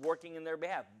is working in their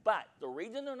behalf. But the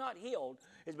reason they're not healed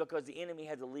is because the enemy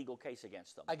has a legal case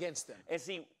against them. Against them. And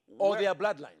see, Or their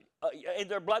bloodline. in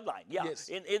their bloodline, yeah. Yes.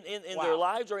 In their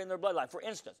lives or in their bloodline. For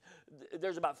instance,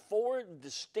 there's about 4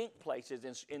 distinct places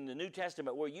in the New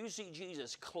Testament where you see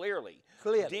Jesus clearly.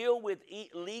 Deal with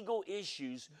legal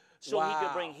issues so he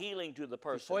could bring healing to the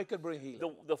person. Before he could bring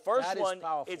healing. The first That is one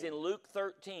powerful. is in Luke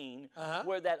 13,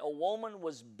 where that a woman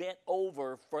was bent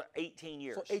over for 18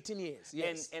 years. For 18 years,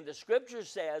 yes. And the scripture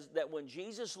says that when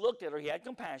Jesus looked at her, he had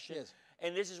compassion. Yes.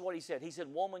 And this is what he said. He said,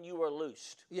 "Woman, you are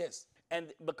loosed." Yes.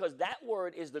 And because that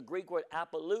word is the Greek word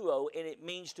apoluo, and it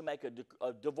means to make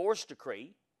a divorce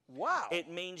decree. Wow. It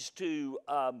means to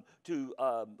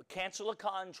cancel a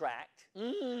contract.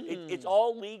 It's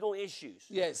all legal issues.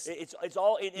 Yes. It's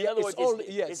all, in other words,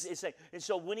 yes. it's saying. And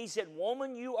so when he said,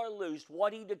 "Woman, you are loosed,"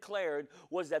 what he declared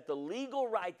was that the legal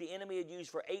right the enemy had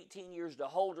used for 18 years to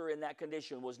hold her in that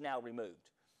condition was now removed.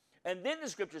 And then the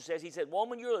scripture says, he said,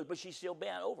 "Woman, you're loosed," but she's still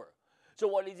bent over. So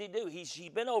what did he do? She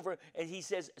bent over, and he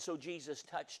says, so Jesus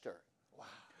touched her. Wow.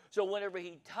 So whenever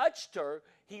he touched her,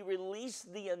 he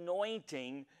released the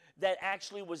anointing that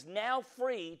actually was now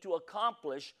free to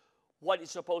accomplish what it's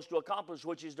supposed to accomplish,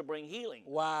 which is to bring healing.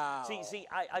 Wow. See,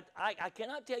 I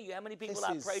cannot tell you how many people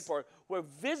I prayed for where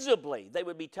visibly they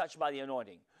would be touched by the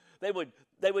anointing. They would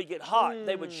get hot.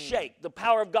 They would shake. The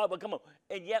power of God would come up.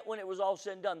 And yet when it was all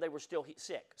said and done, they were still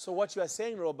sick. So what you are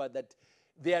saying, Robert, that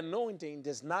the anointing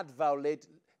does not violate,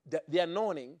 the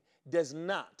anointing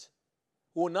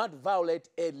will not violate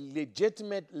a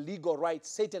legitimate legal right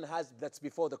Satan has that's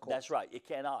before the court. That's right. It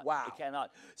cannot. Wow. It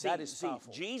cannot. That is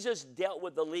powerful. Jesus dealt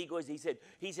with the legal. He said,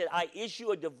 "I issue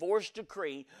a divorce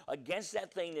decree against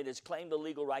that thing that has claimed the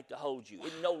legal right to hold you.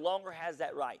 It no longer has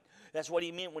that right." That's what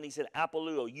he meant when he said,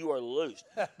 "Apoluo, you are loosed."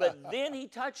 But then he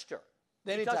touched her.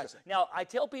 Then he touched her. Now, I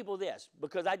tell people this,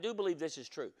 because I do believe this is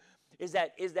true, is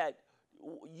that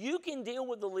you can deal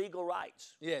with the legal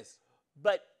rights. Yes.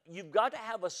 But you've got to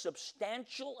have a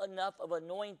substantial enough of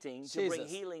anointing to bring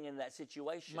Jesus. healing in that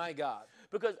situation. My God.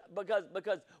 Because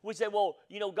we say, well,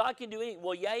 God can do anything.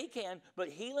 Well, yeah, he can, but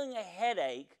healing a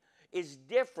headache is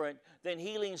different than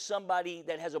healing somebody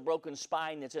that has a broken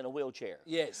spine that's in a wheelchair.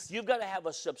 Yes. You've got to have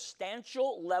a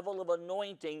substantial level of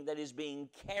anointing that is being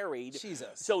carried. Jesus.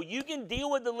 So you can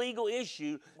deal with the legal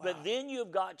issue, but then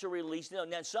you've got to release. Now,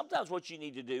 sometimes what you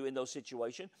need to do in those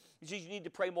situations is you need to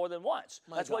pray more than once.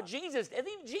 That's what Jesus did.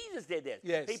 Even Jesus did this.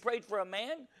 Yes. He prayed for a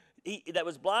man that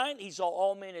was blind. He saw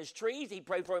all men as trees. He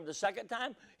prayed for him the second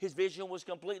time. His vision was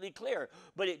completely clear.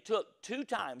 But it took 2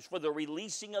 times for the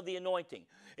releasing of the anointing.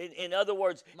 In other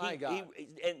words,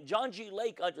 and John G.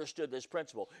 Lake understood this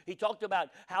principle. He talked about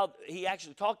how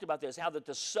that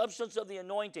the substance of the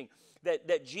anointing,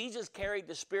 that Jesus carried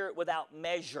the Spirit without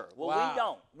measure.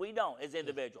 Well, we don't as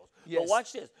individuals. Yes. But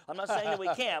watch this. I'm not saying that we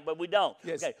can't, but we don't.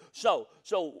 Yes. Okay. So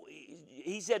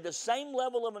he said the same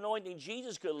level of anointing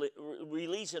Jesus could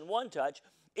release in one touch,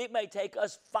 it may take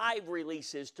us 5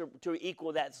 releases to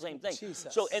equal that same thing.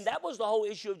 Jesus. So, and that was the whole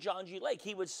issue of John G. Lake.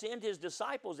 He would send his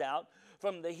disciples out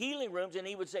from the healing rooms, and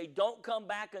he would say, "Don't come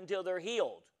back until they're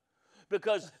healed."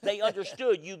 Because they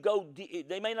understood,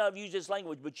 they may not have used this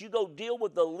language, but you go deal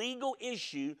with the legal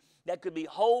issue that could be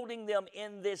holding them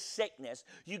in this sickness.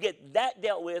 You get that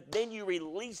dealt with, then you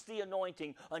release the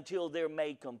anointing until they're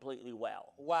made completely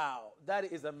well. Wow, that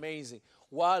is amazing.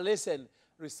 Wow, listen,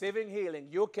 receiving healing,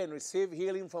 you can receive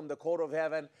healing from the court of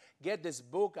heaven. Get this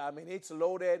book. I mean, it's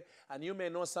loaded, and you may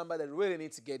know somebody that really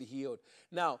needs to get healed.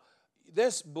 Now,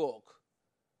 this book,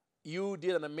 you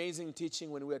did an amazing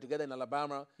teaching when we were together in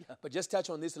Alabama, but just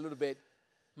touch on this a little bit.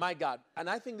 My God, and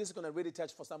I think this is going to really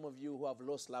touch for some of you who have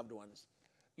lost loved ones.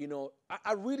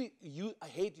 I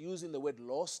hate using the word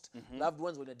lost loved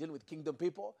ones when they're dealing with kingdom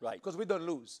people. Right. Because we don't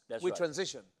lose. That's we right.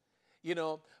 transition.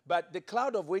 But the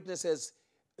cloud of witnesses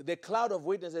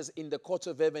in the courts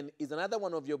of heaven is another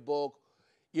one of your book,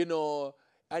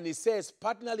 and it says,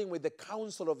 partnering with the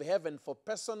council of heaven for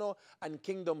personal and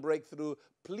kingdom breakthrough.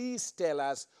 Please tell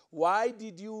us, why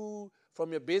did you,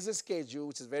 from your busy schedule,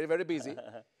 which is very, very busy,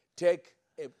 take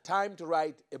time to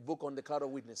write a book on the cloud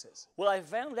of witnesses? Well, I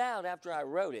found out after I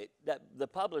wrote it that the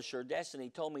publisher, Destiny,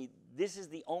 told me this is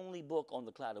the only book on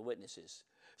the cloud of witnesses.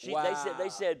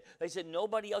 They said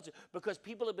nobody else, because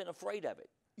people have been afraid of it.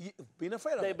 Been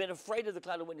afraid of it? They've been afraid of the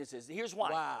cloud of witnesses. Here's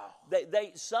why. Wow.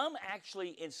 Some actually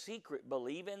in secret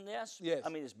believe in this. Yes. I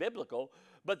mean, it's biblical,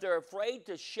 but they're afraid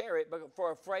to share it, but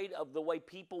for afraid of the way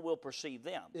people will perceive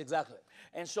them. Exactly.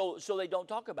 And so they don't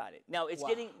talk about it. Now it's Wow.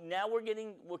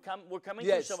 we're coming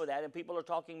Yes. through some of that, and people are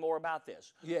talking more about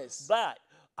this. Yes. But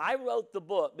I wrote the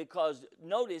book because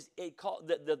notice it called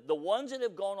the ones that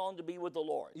have gone on to be with the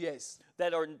Lord. Yes.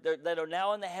 That are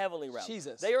now in the heavenly realm.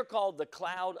 Jesus. They are called the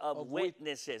cloud of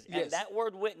witnesses. Yes. And that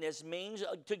word witness means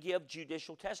to give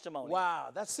judicial testimony.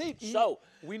 Wow, that's it. So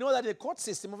we know that the court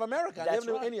system of America, That's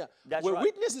right. That's where right.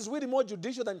 witness is really more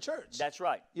judicial than church. That's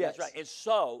right. Yes. That's right. And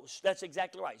so that's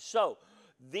exactly right. So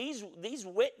these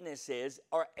witnesses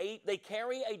they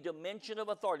carry a dimension of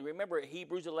authority. Remember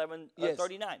Hebrews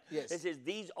 11:39. Yes. It says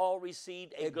these all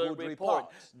received a good report. report.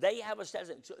 They have a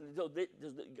status. So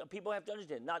people have to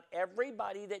understand. Not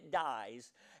everybody that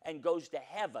dies and goes to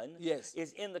heaven Yes.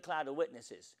 is in the cloud of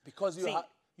witnesses. Because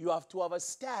you have to have a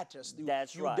status.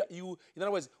 That's right. In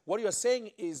other words, what you're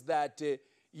saying is that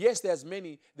yes, there's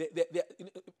many.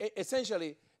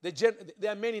 Essentially,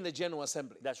 there are many in the General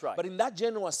Assembly. That's right. But in that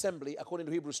General Assembly, according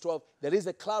to Hebrews 12, there is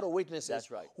a cloud of witnesses. That's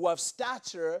right. Who have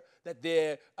stature that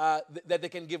they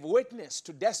can give witness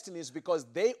to destinies because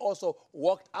they also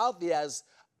walked out theirs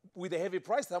with a heavy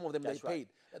price. Some of them That's they right.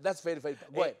 paid. That's very, very.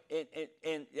 Go ahead.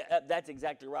 And that's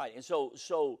exactly right. And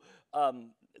so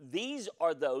these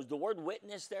are those. The word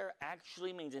witness there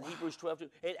actually means in Hebrews 12,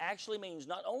 it actually means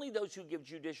not only those who give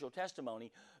judicial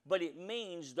testimony, but it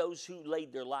means those who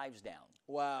laid their lives down.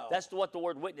 Wow. That's what the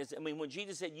word witness. I mean, when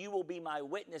Jesus said, "You will be my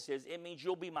witnesses," it means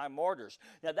you'll be my martyrs.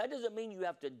 Now, that doesn't mean you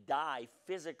have to die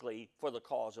physically for the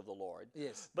cause of the Lord.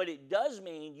 Yes. But it does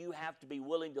mean you have to be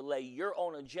willing to lay your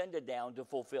own agenda down to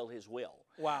fulfill His will.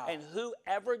 Wow. And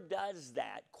whoever does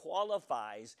that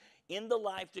qualifies in the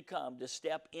life to come to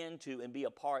step into and be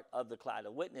a part of the cloud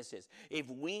of witnesses. If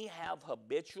we have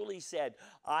habitually said,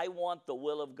 "I want the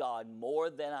will of God more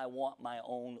than I want my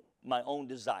own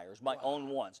desires, my own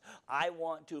wants. I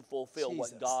want to fulfill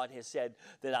what God has said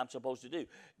that I'm supposed to do."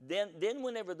 Then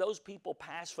whenever those people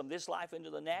pass from this life into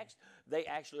the next, they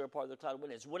actually are part of the cloud of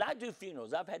witnesses. When I do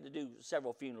funerals, I've had to do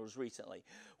several funerals recently.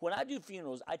 When I do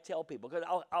funerals, I tell people, because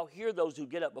I'll hear those who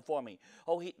get up before me,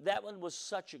 that one was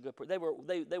such a good person.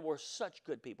 They were such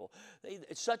good people.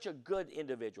 Such a good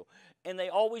individual. And they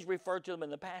always refer to them in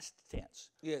the past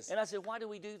tense. Yes. And I said, why do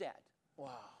we do that?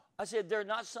 Wow. I said, they're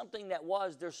not something that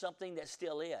was, they're something that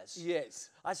still is.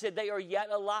 Yes. I said, they are yet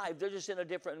alive. They're just in a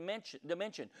different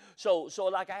dimension. So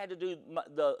like I had to do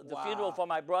the funeral for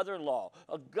my brother-in-law,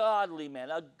 a godly man.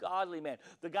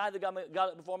 The guy that got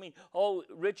up before me,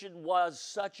 Richard was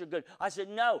such a good. I said,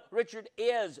 no, Richard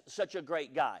is such a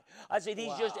great guy. I said,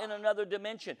 he's just in another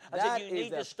dimension. I said, you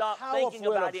need to stop thinking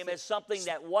about him as something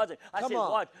that wasn't. I said,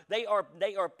 watch, they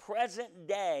are present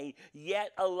day,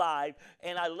 yet alive.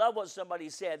 And I love what somebody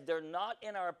said. They're not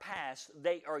in our past.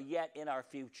 They are yet in our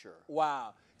future.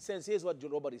 Wow. Since here's what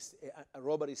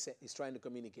Robert is trying to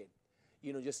communicate.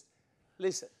 Just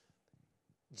listen.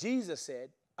 Jesus said,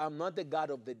 "I'm not the God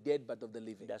of the dead, but of the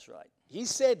living." That's right. He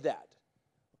said that.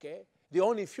 Okay? The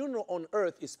only funeral on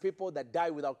earth is people that die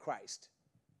without Christ.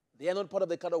 They are not part of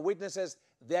the cloud of witnesses.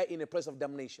 They are in a place of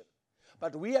damnation.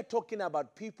 But we are talking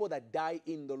about people that die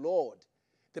in the Lord.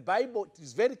 The Bible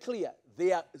is very clear.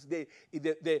 The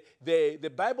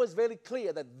Bible is very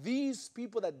clear that these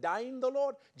people that die in the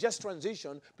Lord just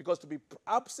transition, because to be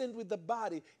absent with the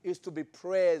body is to be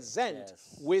present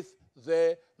with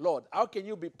the Lord. How can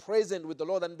you be present with the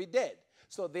Lord and be dead?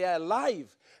 So they are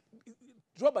alive.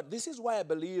 Robert, this is why I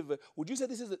believe, would you say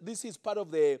this is part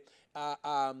of the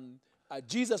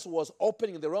Jesus was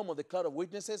opening the realm of the cloud of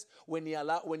witnesses when he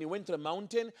went to the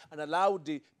mountain and allowed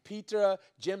Peter,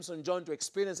 James, and John to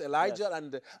experience Elijah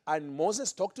and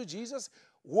Moses talk to Jesus,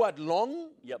 who had long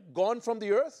gone from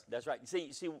the earth? That's right.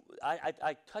 See,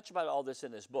 I touch about all this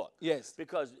in this book. Yes.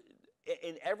 Because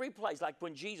in every place, like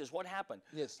when Jesus, what happened?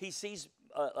 Yes. He sees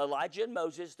Elijah and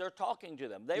Moses. They're talking to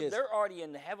them. They're already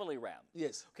in the heavenly realm.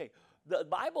 Yes. Okay. The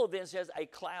Bible then says a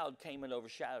cloud came and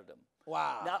overshadowed them.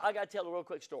 Wow. Now, I got to tell a real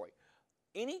quick story.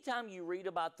 Anytime you read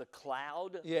about the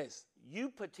cloud, you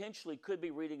potentially could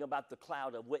be reading about the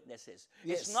cloud of witnesses.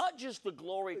 Yes. It's not just the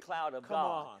glory cloud of Come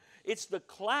God. on. It's the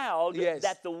cloud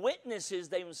that the witnesses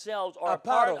themselves are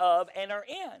part of and are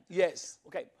in. Yes.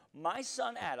 Okay, my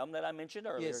son Adam that I mentioned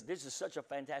earlier, this is such a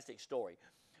fantastic story.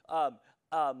 On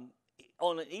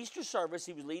an Easter service,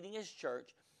 he was leading his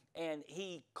church, And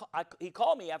he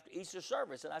called me after Easter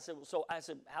service, and I said,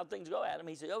 how'd things go, Adam?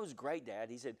 He said, oh, it was great, Dad.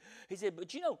 He said,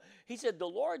 but you know, he said, the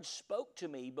Lord spoke to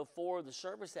me before the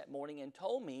service that morning and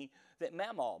told me that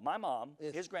Mamaw, my mom,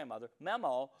 yes. his grandmother,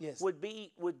 Mamaw, yes. was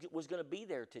going to be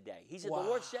there today. He said, wow. The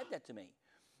Lord said that to me,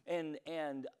 and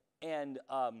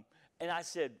I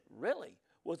said, really?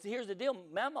 Well, here's the deal.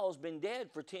 Mamaw's been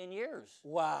dead for 10 years.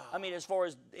 Wow. I mean, as far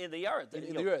as in the earth.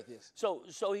 In the earth, yes.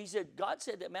 So he said, God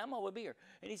said that Mamaw would be here.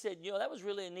 And he said, you know, that was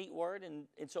really a neat word and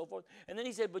so forth. And then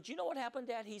he said, but you know what happened,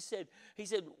 Dad? He said,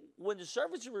 when the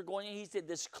services were going in, he said,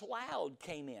 this cloud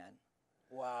came in.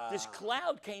 Wow. This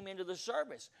cloud came into the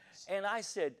service. And I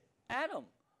said, Adam,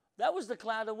 that was the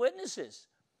cloud of witnesses.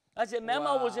 I said,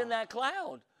 Mamaw was in that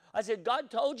cloud. I said, God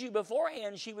told you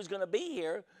beforehand she was going to be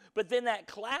here, but then that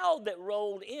cloud that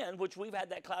rolled in, which we've had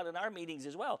that cloud in our meetings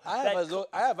as well. I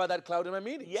have had that cloud in my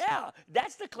meetings. Yeah,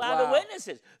 that's the cloud of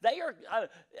witnesses. They are.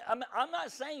 I'm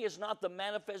not saying it's not the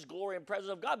manifest glory and presence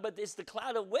of God, but it's the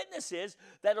cloud of witnesses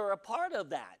that are a part of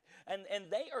that. And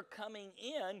they are coming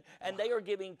in, and they are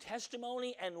giving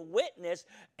testimony and witness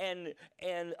and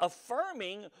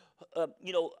affirming,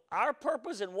 you know, our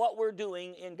purpose and what we're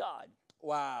doing in God.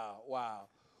 Wow, wow.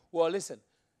 Well, listen,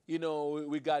 you know,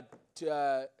 we got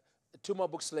 2 more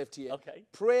books left here. Okay.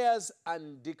 Prayers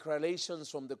and Declarations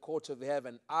from the Court of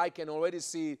Heaven. I can already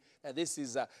see that this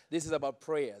is about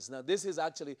prayers. Now, this is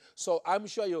actually, so I'm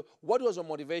sure what was your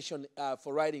motivation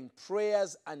for writing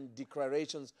Prayers and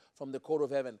Declarations from the Court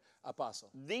of Heaven, Apostle?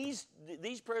 These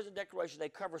prayers and declarations, they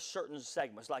cover certain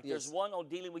segments. Like there's one on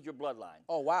dealing with your bloodline.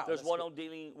 Oh, wow. There's one on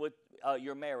dealing with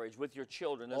your marriage, with your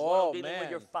children. There's one on dealing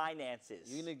with your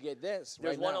finances. You need to get this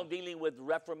There's one on dealing with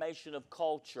reformation of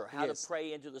culture, how to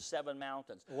pray into the 7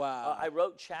 mountains. Wow. I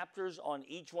wrote chapters on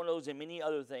each one of those and many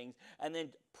other things, and then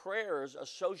prayers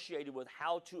associated with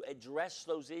how to address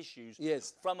those issues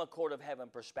from a court of heaven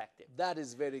perspective. That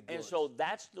is very good. And so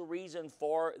that's the reason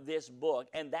for this book,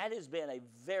 and that has been a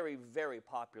very, very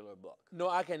popular book. No,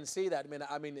 I can see that.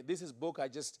 I mean, this is book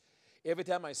every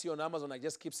time I see on Amazon, I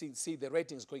just keep see the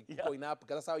ratings going up,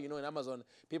 because that's how you know in Amazon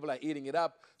people are eating it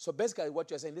up. So basically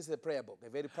what you're saying, this is a prayer book, a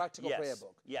very practical prayer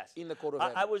book. Yes. In the court of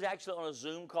heaven. I was actually on a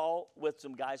Zoom call with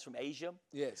some guys from Asia.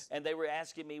 Yes. And they were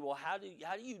asking me, well, how do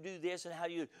you do this, and how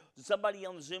do you, somebody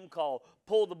on the Zoom call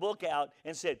pulled the book out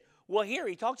and said, well, here,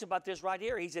 he talks about this right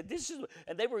here. He said, this is,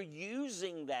 and they were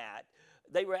using that.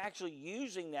 They were actually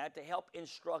using that to help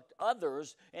instruct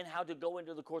others in how to go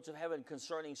into the courts of heaven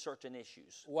concerning certain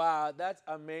issues. Wow, that's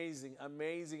amazing,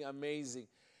 amazing, amazing.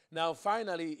 Now,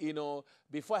 finally, you know,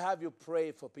 before I have you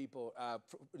pray for people,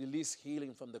 release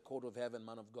healing from the court of heaven,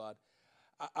 man of God,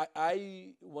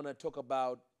 I want to talk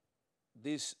about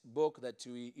this book that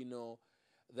you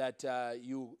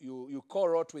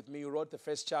co-wrote with me. You wrote the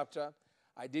first chapter.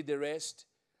 I did the rest.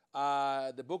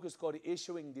 The book is called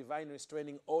Issuing Divine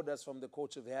Restraining Orders from the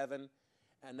Courts of Heaven.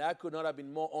 And I could not have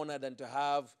been more honored than to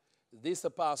have this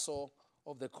apostle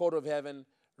of the Court of Heaven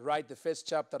write the first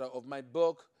chapter of my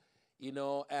book, you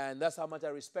know, and that's how much I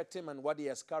respect him and what he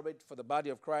has carried for the body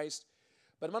of Christ.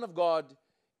 But man of God,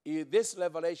 this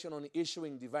revelation on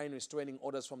issuing divine restraining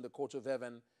orders from the Court of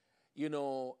Heaven, you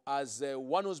know, as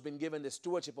one who's been given the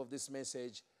stewardship of this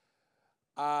message,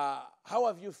 how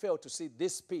have you felt to see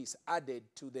this piece added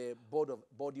to the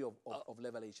body of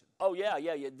revelation? Oh, yeah.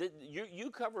 You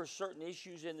cover certain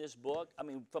issues in this book. I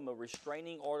mean, from a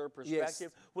restraining order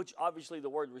perspective, which obviously the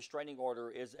word restraining order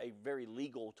is a very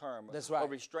legal term. That's right. A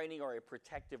restraining or a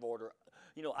protective order.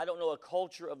 You know, I don't know a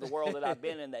culture of the world that I've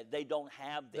been in that they don't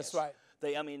have this. That's right.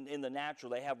 I mean, in the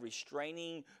natural, they have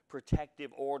restraining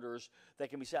protective orders that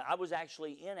can be set. I was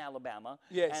actually in Alabama,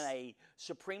 and a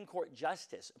Supreme Court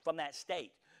justice from that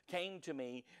state came to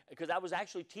me because I was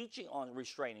actually teaching on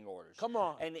restraining orders. Come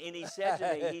on. And he said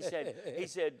to me, he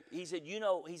said, you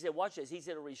know, he said, watch this. He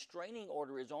said, a restraining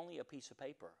order is only a piece of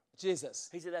paper. Jesus.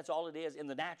 He said, that's all it is in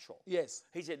the natural. Yes.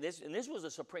 He said, this was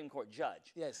a Supreme Court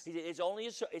judge. Yes. He said,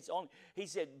 he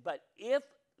said, but if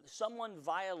someone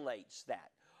violates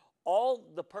that,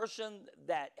 the person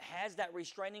that has that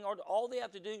restraining order, all they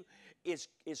have to do is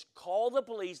call the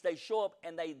police. They show up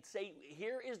and they say,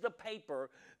 here is the paper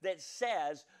that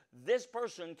says this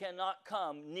person cannot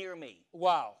come near me.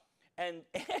 Wow. And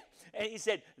he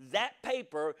said that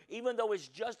paper, even though it's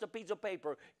just a piece of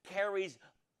paper, carries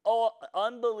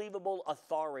unbelievable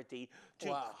authority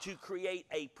to create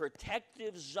a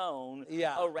protective zone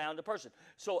around a person.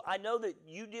 So I know that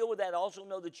you deal with that. I also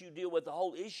know that you deal with the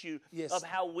whole issue of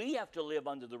how we have to live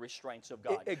under the restraints of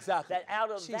God. Exactly. That out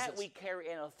of that we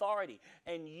carry an authority.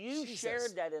 And you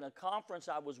shared that in a conference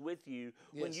I was with you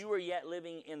when you were yet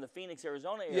living in the Phoenix,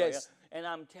 Arizona area. And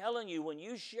I'm telling you, when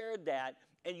you shared that,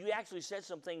 and you actually said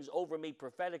some things over me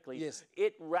prophetically. Yes.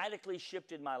 It radically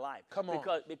shifted my life. Come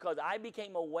on. Because I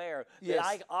became aware Yes. that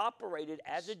I operated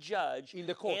as a judge in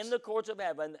the courts of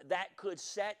heaven that could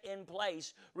set in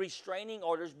place restraining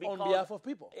orders because, on behalf of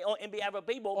people. In behalf of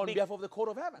people. On behalf of the court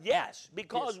of heaven. Yes,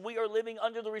 because Yes. we are living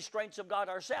under the restraints of God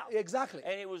ourselves. Exactly.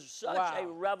 And it was such Wow. a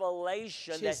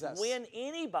revelation that Jesus. when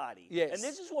anybody, Yes. and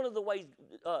this is one of the ways,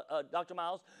 Dr.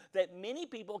 Myles, that many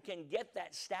people can get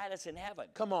that status in heaven.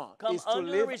 Come on. Come Is to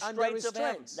under the live restraints under of heaven.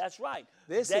 restraints. That's right.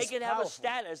 This they is can have a powerful.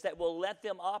 status that will let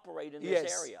them operate in Yes.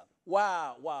 this area.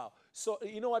 Wow, wow. So,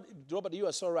 you know what, Robert, you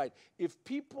are so right. If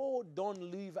people don't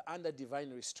live under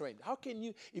divine restraint, how can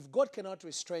you, if God cannot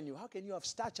restrain you, how can you have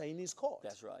stature in his court?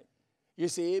 That's right. You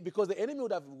see, because the enemy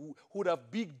would have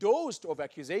big doors of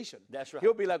accusation. That's right.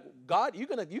 He'll be like, God, you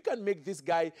can make this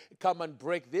guy come and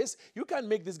break this. You can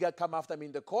make this guy come after me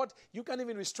in the court. You can't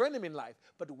even restrain him in life.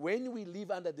 But when we live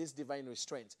under this divine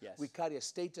restraint, Yes. we carry a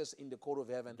status in the court of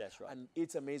heaven. That's right. And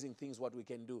it's amazing things what we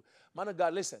can do. Man of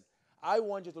God, listen, I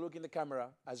want you to look in the camera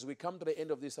as we come to the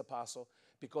end of this apostle,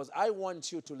 because I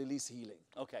want you to release healing.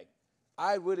 Okay.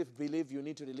 I really believe you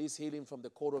need to release healing from the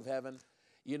court of heaven.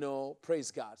 You know, praise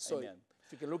God. So Amen.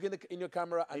 if you can look in your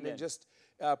camera and Amen. then just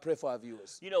pray for our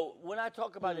viewers. You know, when I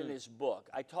talk about in this book,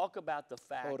 I talk about the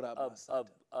fact of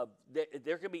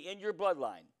there can be in your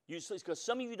bloodline, because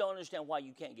some of you don't understand why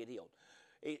you can't get healed.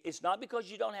 It's not because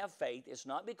you don't have faith. It's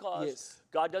not because Yes.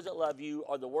 God doesn't love you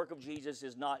or the work of Jesus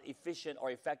is not efficient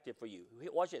or effective for you.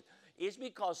 Watch it. It's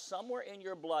because somewhere in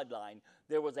your bloodline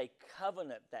there was a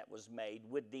covenant that was made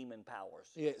with demon powers.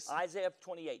 Yes. Isaiah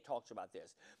 28 talks about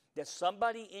this. That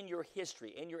somebody in your history,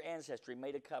 in your ancestry,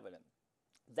 made a covenant.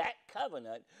 That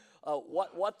covenant,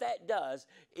 what that does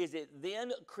is it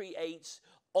then creates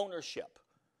ownership.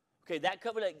 Okay, that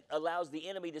covenant allows the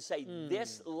enemy to say,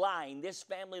 this line, this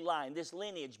family line, this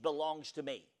lineage belongs to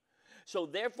me. So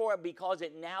therefore, because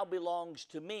it now belongs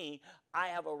to me, I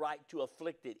have a right to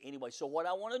afflict it anyway. So what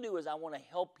I want to do is I want to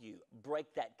help you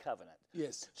break that covenant.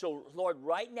 Yes. So, Lord,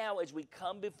 right now as we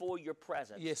come before your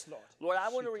presence, Yes, Lord. Lord, I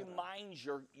want to remind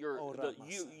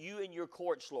you and your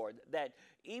courts, Lord, that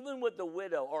even with the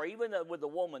widow or even with the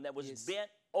woman that was Yes. bent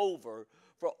over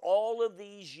for all of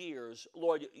these years,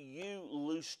 Lord, you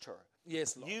loosed her.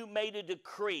 Yes, Lord. You made a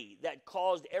decree that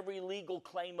caused every legal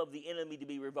claim of the enemy to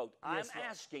be revoked. Yes, I'm Lord.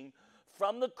 asking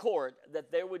from the court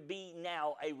that there would be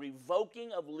now a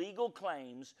revoking of legal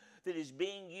claims that is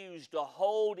being used to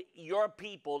hold your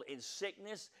people in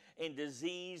sickness, in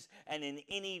disease, and in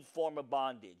any form of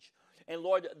bondage. And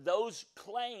Lord, those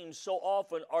claims so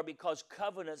often are because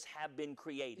covenants have been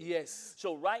created. Yes.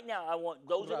 So right now, I want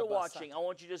those that are watching, I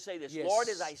want you to say this. Yes. Lord,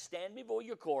 as I stand before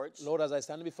your courts, Lord, as I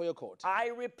stand before your court, I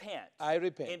repent. I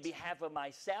repent In behalf of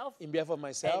myself in behalf of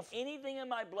myself and anything in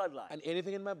my bloodline and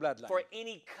anything in my bloodline for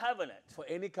any covenant for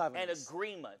any covenant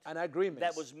and agreement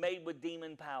that was made with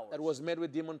demon powers. that was made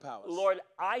with demon powers. Lord,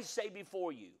 I say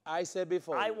before you, I said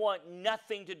before I you, want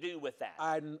nothing to do with that.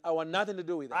 I want nothing to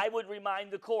do with it. I would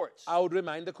remind the courts, I would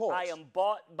remind the court. I am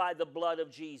bought by the blood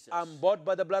of Jesus. I'm bought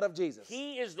by the blood of Jesus.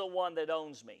 He is the one that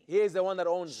owns me. He is the one that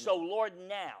owns So, me. Lord,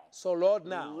 now, So, Lord,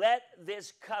 now, let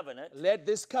this covenant let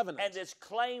this covenant and this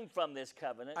claim from this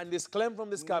covenant and this claim from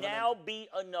this covenant now be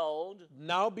annulled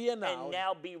now be and annulled,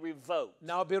 now be revoked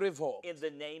now be revoked in the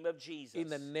name of Jesus. in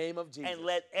the name of Jesus. And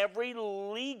let every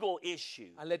legal issue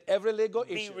And let every legal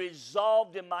be issue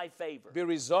resolved in my favor. be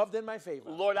resolved in my favor.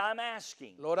 Lord, I'm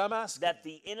asking Lord, I'm asking that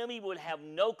the enemy would have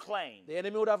no claim the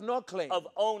enemy would have no claim of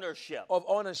ownership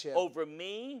ownership over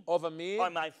me over me or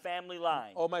my family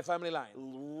line. or my family line.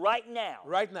 Right now,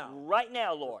 Right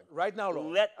now, Lord, right now,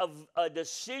 Lord, let a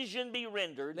decision be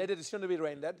rendered let the decision be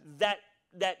rendered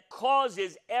that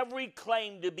causes every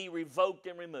claim to be revoked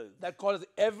and removed that causes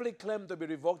every claim to be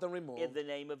revoked and removed in the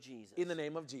name of Jesus. in the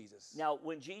name of Jesus. Now,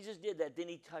 when Jesus did that, then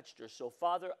he touched her. So,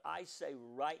 Father, I say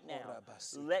right now,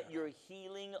 let your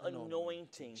healing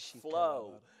anointing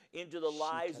flow into the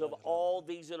lives of all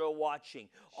these that are watching,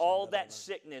 all that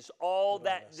sickness, all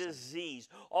that disease,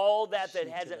 all that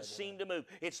hasn't seemed to move.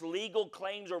 Its legal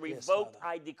claims are revoked,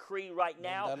 I decree right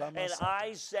now, and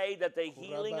I say that the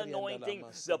healing anointing,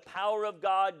 the power of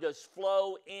God does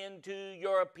flow into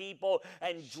your people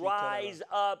and dries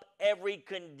up every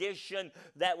condition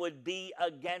that would be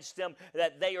against them,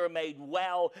 that they are made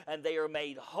well and they are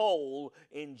made whole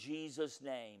in Jesus'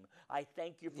 name. I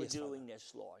thank you for Yes, doing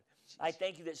this, Lord. I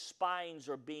thank you that spines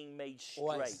are being made straight.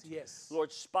 Oh, yes. Lord,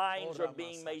 spines Oh, are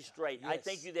being made Ramasata. straight. I Yes.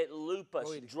 thank you that lupus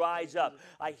Glory to dries God. up.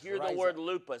 I hear the Dries word up.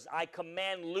 lupus. I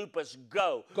command lupus,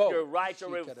 go. Go. Your rights are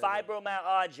with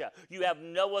fibromyalgia. You have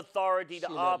no authority to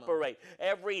operate.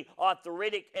 Every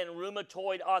arthritic and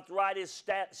rheumatoid arthritis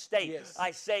state, Yes.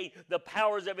 I say the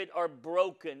powers of it are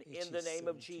broken It in the is name so,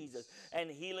 of Jesus. And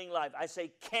healing life. I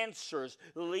say cancers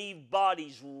leave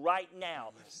bodies right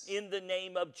now in the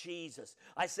name of Jesus.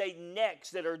 I say necks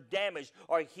that are damaged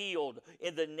are healed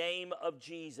in the name of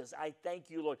Jesus. I thank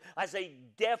you, Lord. I say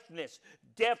deafness,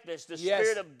 the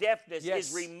spirit of deafness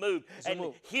is removed,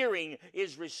 and hearing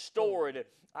is restored.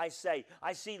 I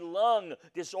see lung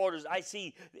disorders. I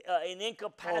see an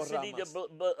incapacity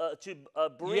to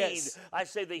breathe. Yes. I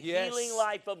say the healing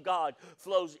life of God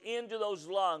flows into those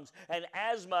lungs, and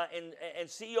asthma and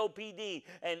COPD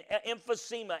and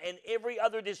emphysema and every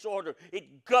other disorder,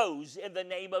 it goes in the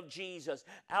name of Jesus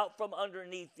out from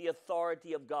underneath the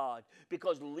authority of God,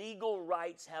 because legal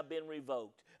rights have been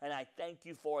revoked. And I thank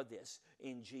you for this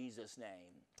in Jesus'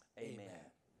 name. Amen.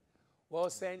 Well,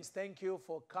 saints, thank you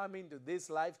for coming to this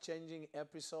life-changing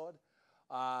episode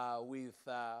with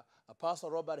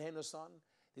Apostle Robert Henderson.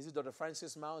 This is Dr.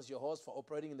 Francis Myles, your host for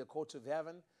Operating in the Courts of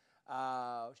Heaven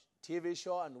TV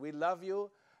show, and we love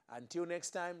you. Until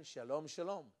next time, shalom,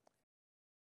 shalom.